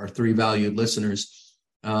our three valued listeners.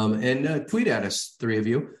 And tweet at us, three of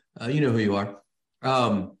you. You know who you are.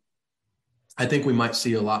 I think we might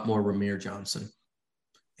see a lot more Ramir Johnson,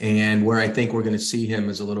 and where I think we're going to see him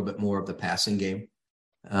is a little bit more of the passing game,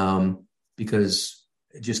 because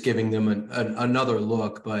just giving them another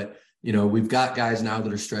look. But we've got guys now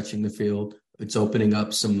that are stretching the field. It's opening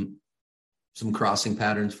up some crossing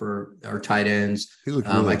patterns for our tight ends. He looked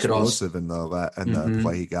really explosive in the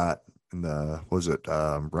play he got in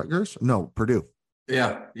Rutgers? No, Purdue.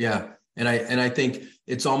 Yeah. And I think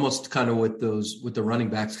it's almost kind of with the running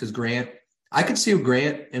backs, because I could see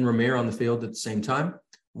Grant and Ramir on the field at the same time,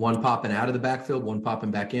 one popping out of the backfield, one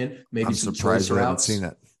popping back in, maybe I'm some surprised choice we haven't routes. seen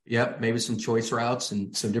it. Yep, maybe some choice routes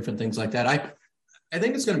and some different things like that. I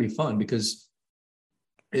think it's going to be fun, because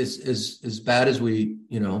as bad as we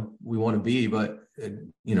want to be, but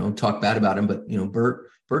talk bad about him, but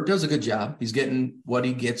Bert does a good job. He's getting what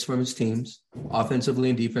he gets from his teams, offensively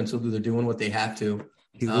and defensively. They're doing what they have to.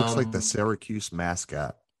 He looks like the Syracuse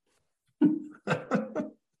mascot.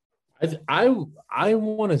 I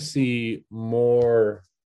want to see more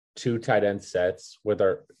 2 tight end sets with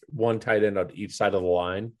our 1 tight end on each side of the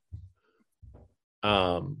line.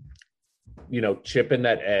 Chipping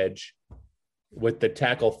that edge with the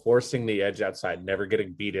tackle, forcing the edge outside, never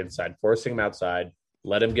getting beat inside, forcing him outside,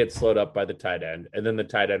 let him get slowed up by the tight end, and then the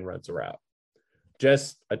tight end runs a route.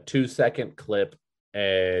 Just a 2-second clip,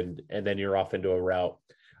 and then you're off into a route.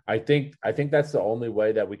 I think that's the only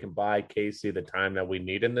way that we can buy Casey the time that we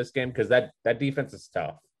need in this game, because that defense is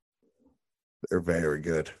tough. They're very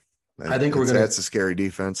good. I think that's a scary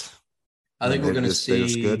defense. I think we're going to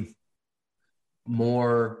see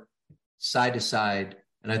more side to side,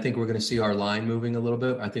 and I think we're going to see our line moving a little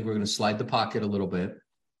bit. I think we're going to slide the pocket a little bit,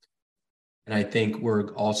 and I think we're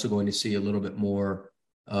also going to see a little bit more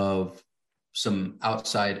of some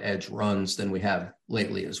outside edge runs than we have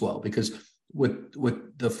lately as well, because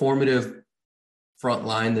with the formative front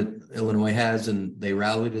line that Illinois has, and they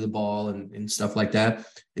rally to the ball and stuff like that,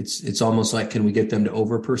 it's almost like, can we get them to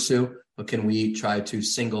over pursue, but can we try to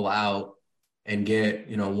single out and get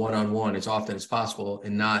one-on-one as often as possible,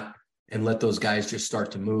 and let those guys just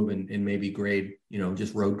start to move and maybe grade,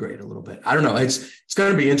 just road grade a little bit. I don't know. It's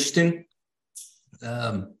going to be interesting.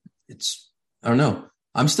 I don't know.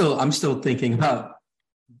 I'm still thinking about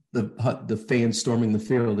the fans storming the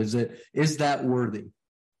field. Is that worthy,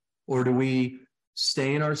 or do we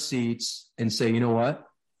stay in our seats and say, you know what,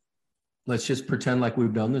 let's just pretend like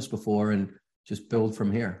we've done this before and just build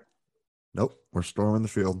from here? Nope, we're storming the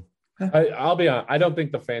field. I'll be honest. I don't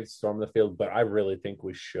think the fans storm the field, but I really think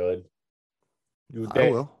we should. I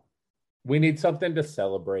will. We need something to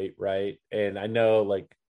celebrate, right? And I know,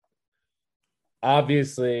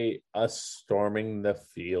 obviously, us storming the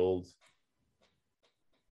field,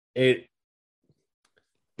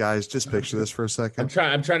 guys, just picture this for a second.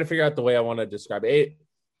 I'm trying to figure out the way I want to describe it.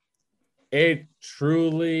 It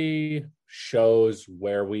truly shows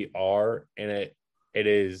where we are, and it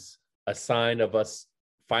is a sign of us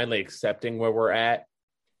finally accepting where we're at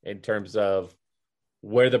in terms of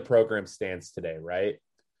where the program stands today, right?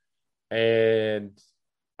 And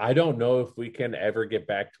I don't know if we can ever get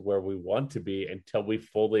back to where we want to be until we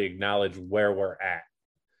fully acknowledge where we're at.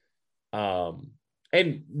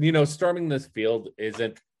 And storming this field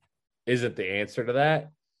isn't the answer to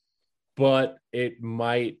that, but it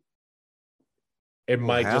might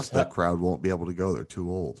half the crowd won't be able to go. They're too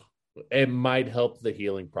old. It might help the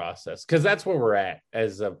healing process, because that's where we're at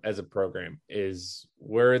as a program. Is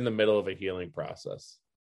we're in the middle of a healing process.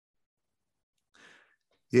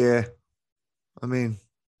 Yeah, I mean,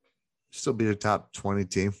 still be the top 20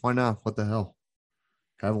 team. Why not? What the hell?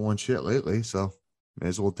 Haven't won shit lately, so may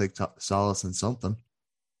as well take solace in something.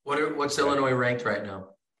 What's Illinois ranked right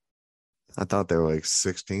now? I thought they were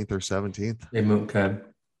 16th or 17th. They moved, okay.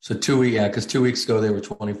 So 2 weeks, because 2 weeks ago they were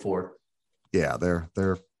 24. Yeah,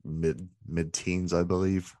 they're mid-teens, I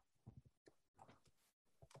believe.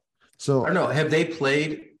 So I don't know. Have they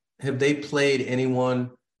played anyone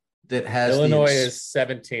that has Illinois is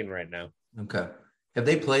 17 right now. Okay. Have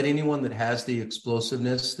they played anyone that has the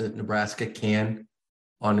explosiveness that Nebraska can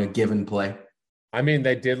on a given play? I mean,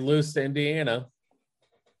 they did lose to Indiana.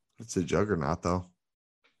 It's a juggernaut, though.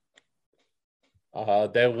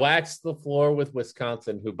 They waxed the floor with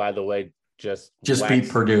Wisconsin, who, by the way, just beat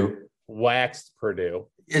Purdue. Waxed Purdue.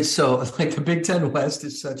 It's so the Big Ten West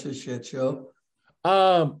is such a shit show.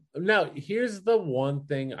 Now here's the one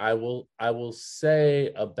thing I will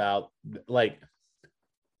say about, like,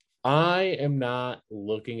 I am not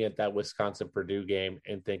looking at that Wisconsin Purdue game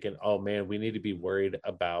and thinking, oh man, we need to be worried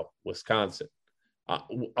about Wisconsin.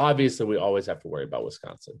 Obviously, we always have to worry about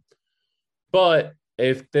Wisconsin. But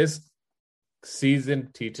if this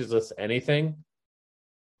season teaches us anything,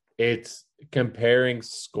 it's comparing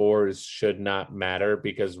scores should not matter,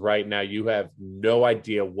 because right now you have no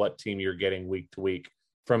idea what team you're getting week to week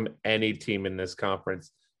from any team in this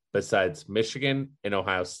conference besides Michigan and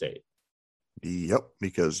Ohio State. Yep,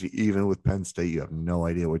 because even with Penn State, you have no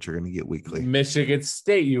idea what you're going to get weekly. Michigan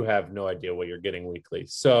State, you have no idea what you're getting weekly.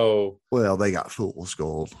 So, well, they got fool's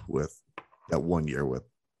gold with that 1 year with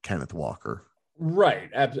Kenneth Walker.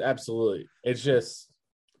 Right, absolutely. It's just,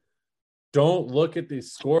 don't look at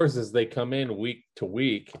these scores as they come in week to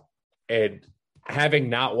week and, having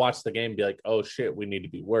not watched the game, be like, oh shit, we need to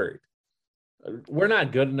be worried. We're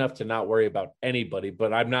not good enough to not worry about anybody,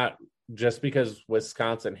 but I'm not, just because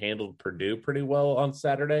Wisconsin handled Purdue pretty well on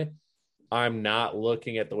Saturday, I'm not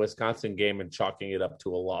looking at the Wisconsin game and chalking it up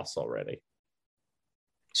to a loss already.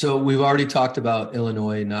 So we've already talked about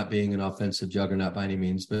Illinois not being an offensive juggernaut by any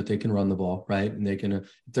means, but they can run the ball, right? And they're going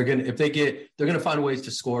to find ways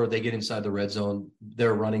to score. They get inside the red zone.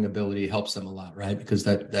 Their running ability helps them a lot, right? Because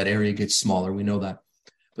that area gets smaller. We know that,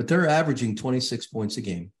 but they're averaging 26 points a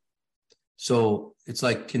game. So it's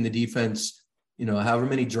like, can the defense, however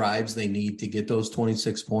many drives they need to get those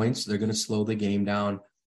 26 points, they're going to slow the game down.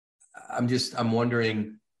 I'm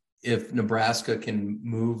wondering if Nebraska can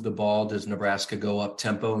move the ball. Does Nebraska go up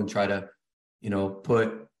tempo and try to,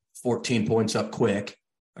 put 14 points up quick,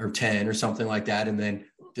 or 10 or something like that? And then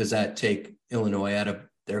does that take Illinois out of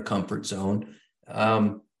their comfort zone?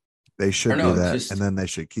 They should do that. And then they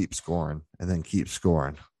should keep scoring and then keep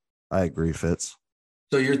scoring. I agree, Fitz.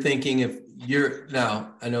 So you're thinking,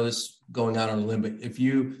 now I know this is going out on a limb, but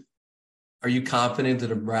are you confident that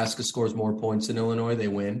Nebraska scores more points than Illinois, they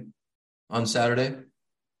win on Saturday?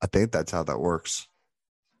 I think that's how that works.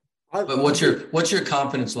 But what's your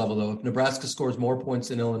confidence level though? If Nebraska scores more points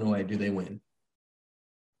than Illinois, do they win?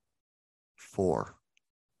 4.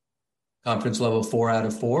 Confidence level 4 out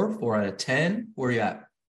of 4, 4 out of 10. Where are you at?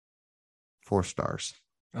 4 stars.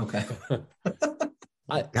 Okay.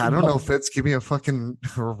 I don't know, Fitz. Give me a fucking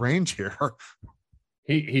range here.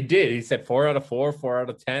 He did. He said 4 out of 4, 4 out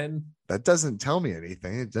of 10. That doesn't tell me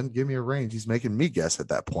anything. It doesn't give me a range. He's making me guess at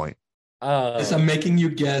that point. Yes, I'm making you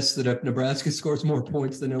guess that if Nebraska scores more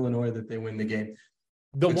points than Illinois, that they win the game.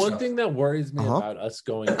 The one thing that worries me about us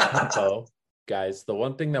going tempo, guys, the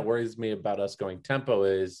one thing that worries me about us going tempo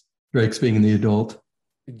is Drake's being the adult.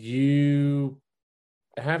 You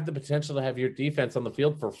have the potential to have your defense on the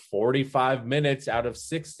field for 45 minutes out of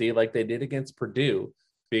 60, like they did against Purdue,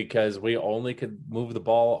 because we only could move the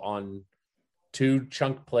ball on 2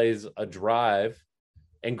 chunk plays a drive.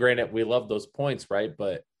 And granted, we love those points, right?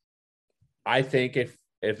 But I think if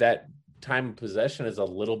that time of possession is a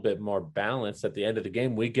little bit more balanced at the end of the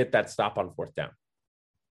game, we get that stop on 4th down.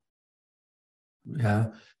 Yeah.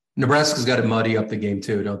 Nebraska's got to muddy up the game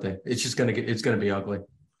too, don't they? It's just going to be ugly.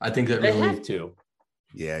 I think that they have to.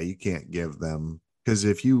 Yeah, you can't give them, because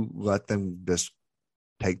if you let them just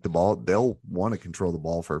take the ball, they'll want to control the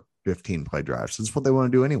ball for 15 play drives. That's what they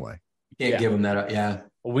want to do anyway. You can't give them that. Yeah.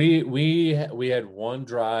 We had one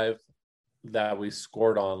drive that we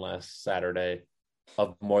scored on last Saturday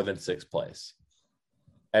of more than 6 plays.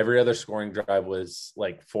 Every other scoring drive was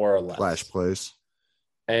like 4 or less. Flash plays.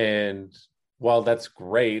 And while that's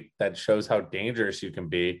great, that shows how dangerous you can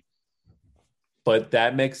be. But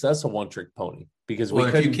that makes us a one-trick pony, because we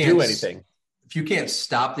couldn't do anything. If you can't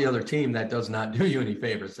stop the other team, that does not do you any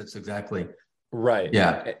favors. That's exactly right.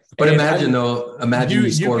 Yeah. But imagine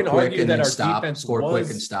you score quick and then stop, score quick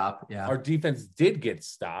and stop. Yeah. Our defense did get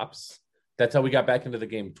stops. That's how we got back into the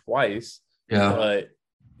game twice. Yeah. But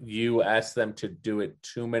you asked them to do it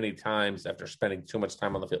too many times after spending too much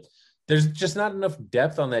time on the field. There's just not enough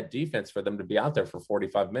depth on that defense for them to be out there for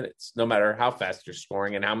 45 minutes, no matter how fast you're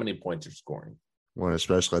scoring and how many points you're scoring. Well,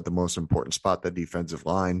 especially at the most important spot, the defensive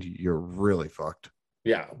line, you're really fucked.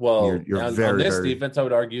 Yeah, well, you're on this defense, I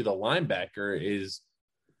would argue the linebacker is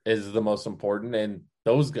the most important, and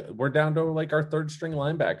we're down to like our 3rd string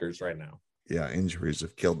linebackers right now. Yeah, injuries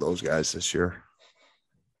have killed those guys this year.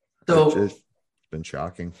 So it's been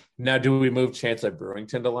shocking. Now, do we move Chancellor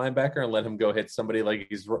Brewington to linebacker and let him go hit somebody like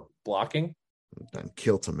he's blocking? Then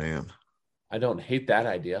kill to man. I don't hate that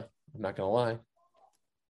idea. I'm not gonna lie.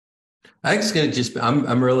 I think it's going to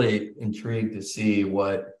I'm really intrigued to see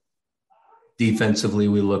what defensively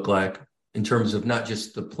we look like in terms of not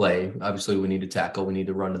just the play. Obviously, we need to tackle, we need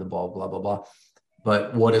to run to the ball, blah, blah, blah.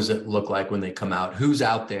 but what does it look like when they come out? Who's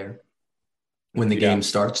out there when the game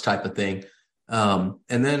starts, type of thing. And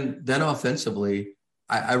then offensively,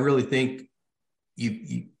 I really think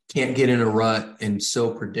you can't get in a rut and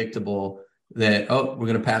so predictable that, we're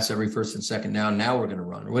going to pass every first and second down. Now we're going to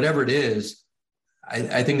run, or whatever it is.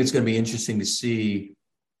 I think it's going to be interesting to see,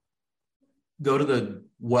 go to the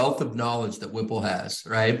wealth of knowledge that Whipple has,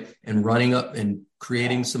 right? And running up and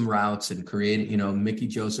creating some routes and creating, Mickey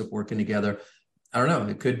Joseph working together. I don't know.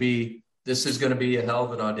 It could be, this is going to be a hell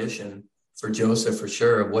of an audition for Joseph for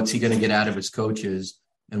sure. What's he going to get out of his coaches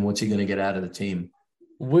and what's he going to get out of the team?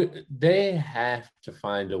 They have to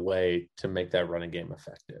find a way to make that running game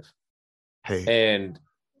effective. Hey, and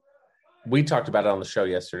we talked about it on the show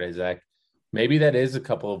yesterday, Zach. Maybe that is a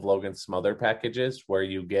couple of Logan Smother packages where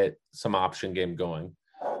you get some option game going.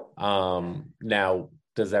 Now,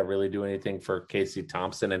 does that really do anything for Casey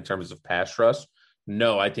Thompson in terms of pass rush?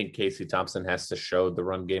 No, I think Casey Thompson has to show the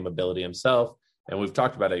run game ability himself. And we've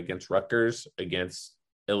talked about it against Rutgers, against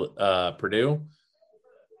Purdue.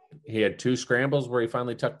 He had 2 scrambles where he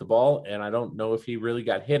finally tucked the ball, and I don't know if he really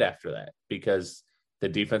got hit after that because the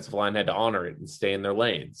defensive line had to honor it and stay in their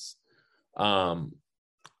lanes. I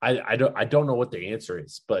don't know what the answer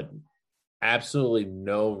is, but absolutely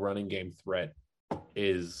no running game threat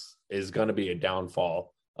is going to be a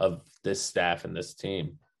downfall of this staff and this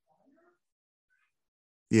team.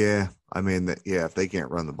 Yeah, I mean, if they can't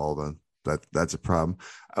run the ball, then that's a problem.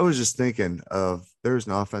 I was just thinking of, there's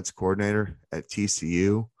an offense coordinator at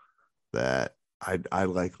TCU that I'd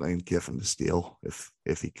like Lane Kiffin to steal if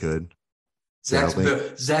he could.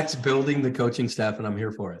 Zach's building the coaching staff, and I'm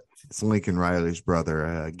here for it. It's Lincoln Riley's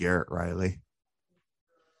brother, Garrett Riley.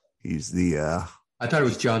 He's the I thought it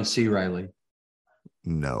was John C. Riley.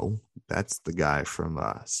 No, that's the guy from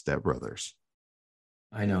Step Brothers.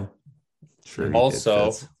 I know. Sure.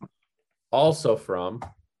 Also from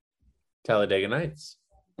Talladega Nights.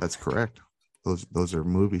 That's correct. Those are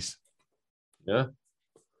movies. Yeah.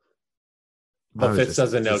 But Fitz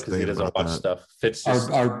doesn't know because he doesn't watch stuff. Fitz just...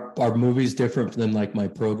 Are movies different than like my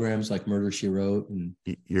programs, like Murder, She Wrote and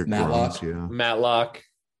your Matlock? Groans, yeah. Matlock.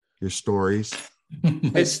 Your stories.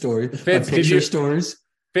 My story. Fitz, my picture stories.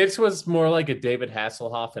 Fitz was more like a David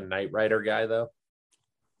Hasselhoff and Knight Rider guy, though.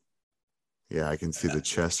 Yeah, I can see the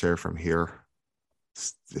chest hair from here.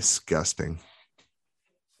 It's disgusting.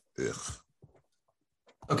 Ugh.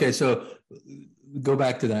 Okay, so go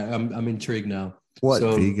back to that. I'm intrigued now. What,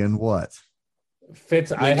 vegan? What?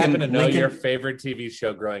 Fitz, I happen to know your favorite TV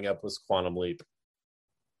show growing up was Quantum Leap.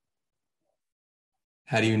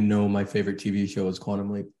 How do you know my favorite TV show is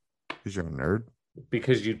Quantum Leap? Because you're a nerd.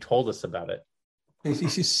 Because you told us about it.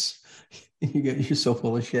 You're so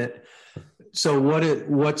full of shit. So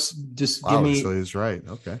what's just give me? So he's right.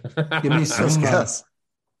 Okay. Give me some.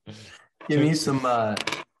 Give me some. Talk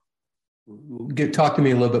to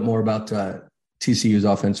me a little bit more about TCU's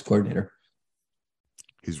offensive coordinator.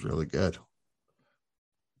 He's really good.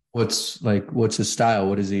 What's his style?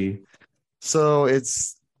 What is he? So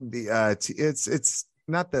it's the it's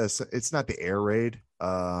not the air raid,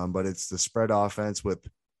 but it's the spread offense with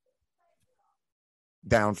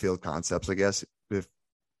downfield concepts, I guess, if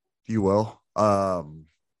you will. I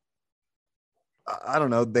don't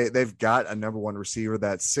know. They've got a number 1 receiver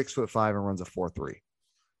that's 6'5" and runs a 4.3.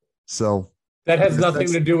 So that has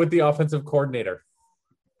nothing to do with the offensive coordinator.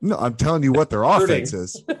 No, I'm telling you what their offense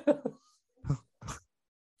is.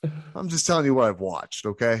 I'm just telling you what I've watched.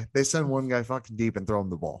 Okay, they send one guy fucking deep and throw him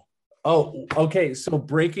the ball. Oh, okay. So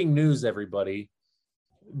breaking news, everybody.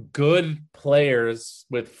 Good players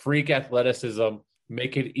with freak athleticism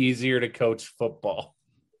make it easier to coach football.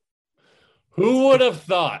 Who would have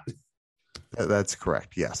thought? That's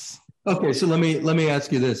correct. Yes. Okay, so let me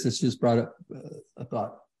ask you this. This just brought up a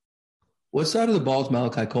thought. What side of the ball is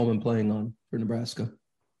Malachi Coleman playing on for Nebraska?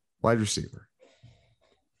 Wide receiver.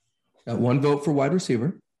 Got 1 vote for wide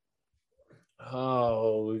receiver.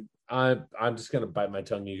 Oh, I'm just gonna bite my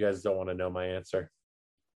tongue. You guys don't want to know my answer.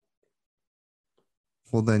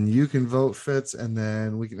 Well, then you can vote Fitz, and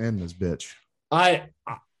then we can end this bitch. I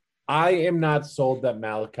am not sold that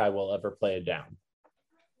Malachi will ever play a down.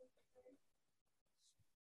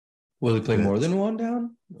 Will he play more than 1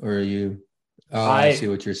 down? Or are you? Oh, I see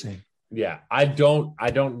what you're saying. Yeah, I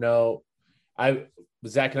don't know.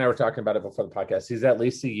 Zach and I were talking about it before the podcast. He's at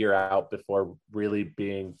least a year out before really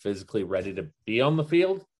being physically ready to be on the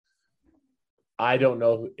field. I don't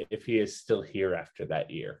know if he is still here after that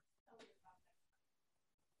year.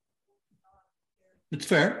 It's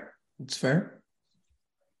fair.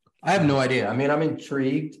 I have no idea. I mean, I'm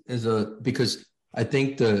intrigued because I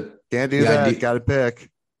think can't do that. Got to pick.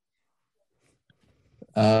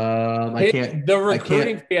 I can't. The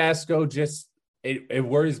recruiting fiasco just it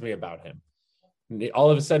worries me about him. All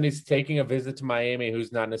of a sudden, he's taking a visit to Miami,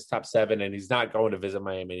 who's not in his top 7, and he's not going to visit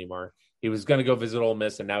Miami anymore. He was going to go visit Ole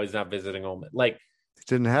Miss, and now he's not visiting Ole Miss. Like, He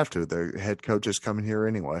didn't have to. The head coach is coming here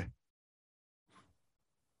anyway.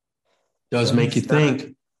 Does make you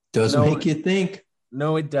think. Make you think.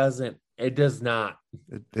 No, it doesn't. It does not.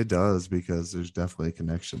 It does, because there's definitely a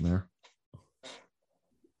connection there.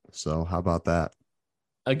 So how about that?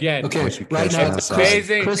 Again, Okay, Once you right catch now, that it's side.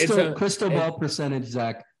 crazy. crystal ball percentage,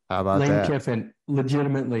 Zach. How about Lane that? Kiffin,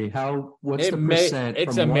 legitimately, what's the percent?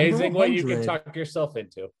 It's from 1 to amazing what you can 100 talk yourself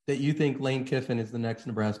into. that you think Lane Kiffin is the next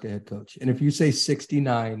Nebraska head coach. And if you say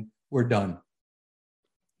 69, we're done.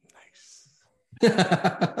 Nice.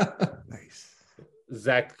 Nice. Nice.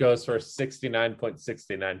 Zach goes for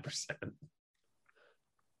 69.69%.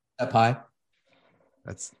 Up high.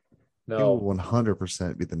 That's No, He will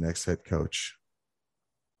 100% be the next head coach.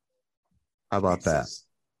 How about that?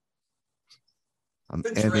 I'm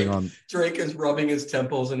ending on. Drake is rubbing his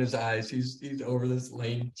temples and his eyes. He's over this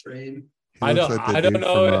Lane train. He I looks don't- like the I don't dude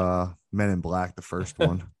know from Men in Black, the first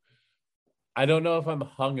one. I don't know if I'm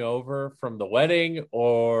hungover from the wedding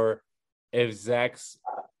or if Zach's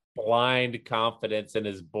blind confidence in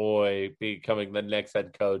his boy becoming the next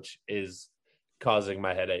head coach is causing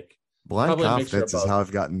my headache. Blind Probably a mixture of confidence is both. how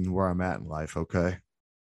I've gotten where I'm at in life. Okay,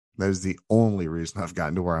 that is the only reason I've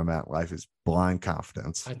gotten to where I'm at in life is blind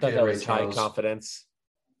confidence. I thought Okay, that Ray was high Charles. confidence.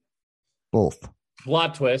 Both.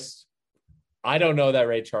 Plot twist. I don't know that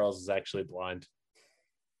Ray Charles is actually blind.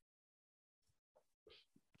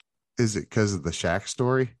 Is it because of the Shaq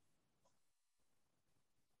story?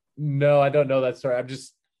 No, I don't know that story.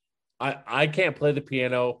 I can't play the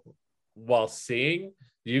piano while seeing.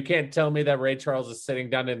 You can't tell me that Ray Charles is sitting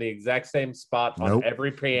down in the exact same spot on Nope.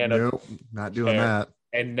 every piano Nope, not doing chair that.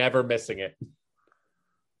 and never missing it.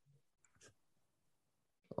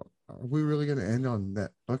 Are we really going to end on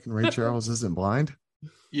that? Fucking Ray Charles isn't blind.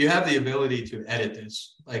 You have the ability to edit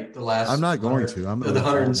this, like the last. I'm not going to. I'm the gonna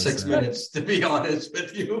 106 hold this in. minutes. To be honest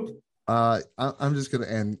with you, I'm just gonna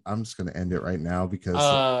end. I'm just gonna end it right now because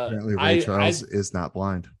apparently Ray I- Charles is not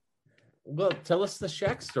blind. Well, tell us the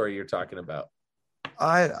Shaq story you're talking about.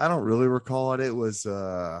 I don't really recall it. It was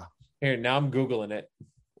Here, now I'm Googling it.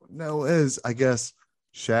 no, it is I guess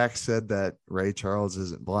Shaq said that Ray Charles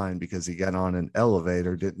isn't blind because he got on an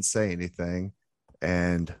elevator, didn't say anything,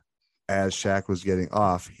 and as Shaq was getting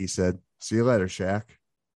off, he said, "See you later, Shaq."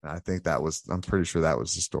 And I think I'm pretty sure that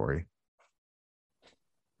was the story.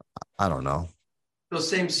 I don't know. those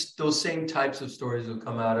same types of stories will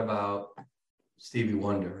come out about Stevie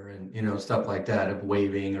Wonder and stuff like that of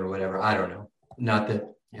waving or whatever. I don't know. Not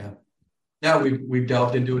that, yeah. Now we've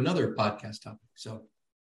delved into another podcast topic. So,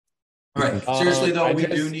 all right. Seriously though, we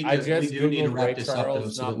do need to Googled wrap Ray this up though,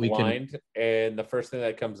 Charles so not that we can. blind, and the first thing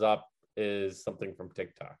that comes up is something from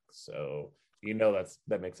TikTok. So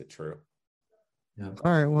that makes it true. Yeah.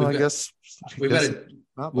 All right. Well, I guess We got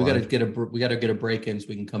to get a break in so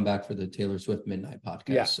we can come back for the Taylor Swift Midnight podcast.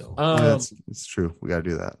 Yeah. So It's true. We got to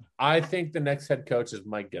do that. I think the next head coach is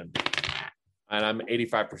Mike Gundy, and I'm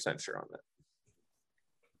 85% sure on that.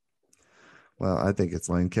 Well, I think it's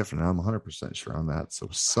Lane Kiffin. I'm 100% sure on that. So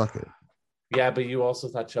suck it. Yeah, but you also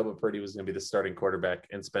thought Chuba Purdy was going to be the starting quarterback,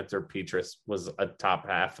 and Spencer Petras was a top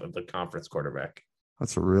half of the conference quarterback.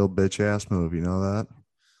 That's a real bitch ass move. You know that?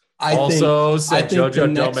 I Said think JoJo the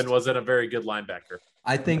next- Doman wasn't a very good linebacker.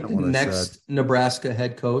 I think That's the what I next said. Nebraska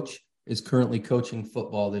head coach is currently coaching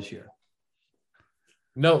football this year.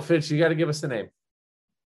 No, Fitch, you got to give us a name.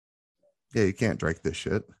 Yeah, you can't drink this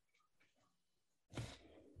shit.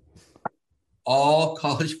 All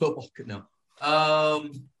college football. No.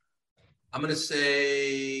 I'm going to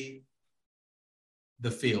say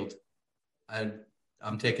the field.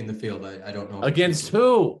 I'm taking the field. I don't know. Against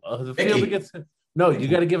who? The field Mickey. against. No, you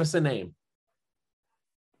got to give us a name.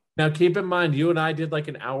 Now, keep in mind, you and I did like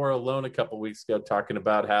an hour alone a couple weeks ago talking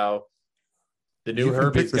about how the new You can pick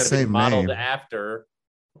Herbie's the going to be same modeled name. after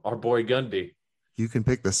our boy Gundy. You can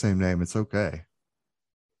pick the same name. It's okay.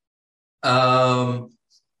 Gundy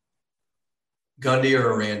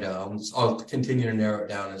or Aranda. I'll continue to narrow it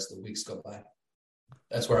down as the weeks go by.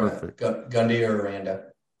 That's where Perfect. I'm at. Gundy or Aranda.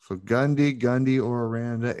 So Gundy or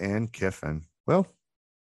Aranda and Kiffin. Well,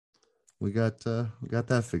 we got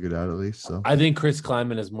that figured out at least. So I think Chris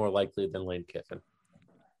Kleiman is more likely than Lane Kiffin.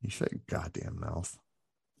 you shut your goddamn mouth.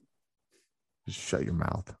 Just shut your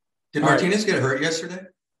mouth. Did All right. Martinez get hurt yesterday?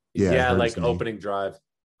 Yeah, it Yeah, hurts like me. opening drive.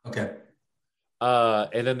 Okay.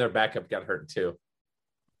 And then their backup got hurt too.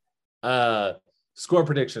 Score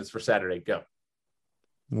predictions for Saturday. Go.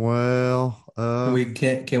 Well,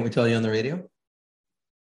 Can't we tell you on the radio?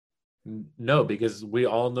 No, because we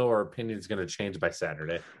all know our opinion is going to change by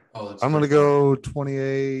Saturday. Oh, I'm going to go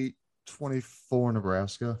 28-24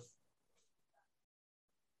 Nebraska.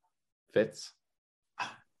 Fitz.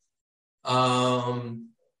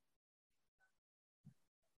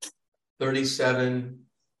 37-22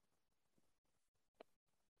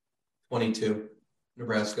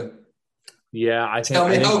 Nebraska. Yeah, I think.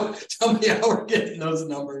 Tell me how we're getting those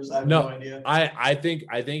numbers. I have no idea. I think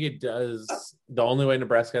it does. The only way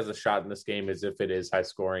Nebraska has a shot in this game is if it is high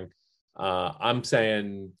scoring. I'm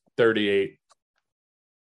saying 38-34.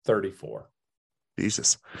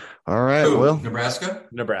 Jesus. All right. Ooh, well, Nebraska,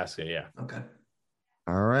 yeah. Okay.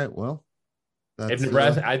 All right. Well, if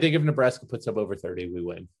Nebraska puts up over 30, we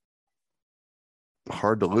win.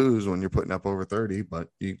 Hard to lose when you're putting up over 30, but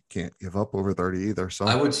you can't give up over 30 either. So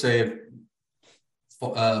I would say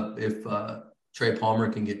if Trey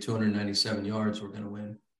Palmer can get 297 yards, we're going to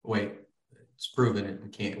win. Wait, it's proven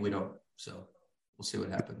it. We don't. So we'll see what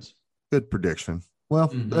happens. Good prediction.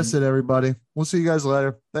 Well, That's it, everybody. We'll see you guys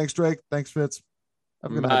later. Thanks, Drake. Thanks, Fitz.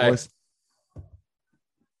 Have a good night, boys.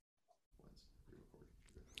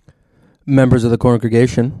 Members of the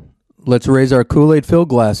congregation, let's raise our Kool-Aid filled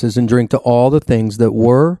glasses and drink to all the things that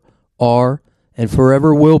were, are, and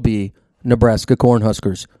forever will be Nebraska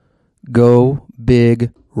Cornhuskers. Go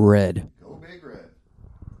Big Red.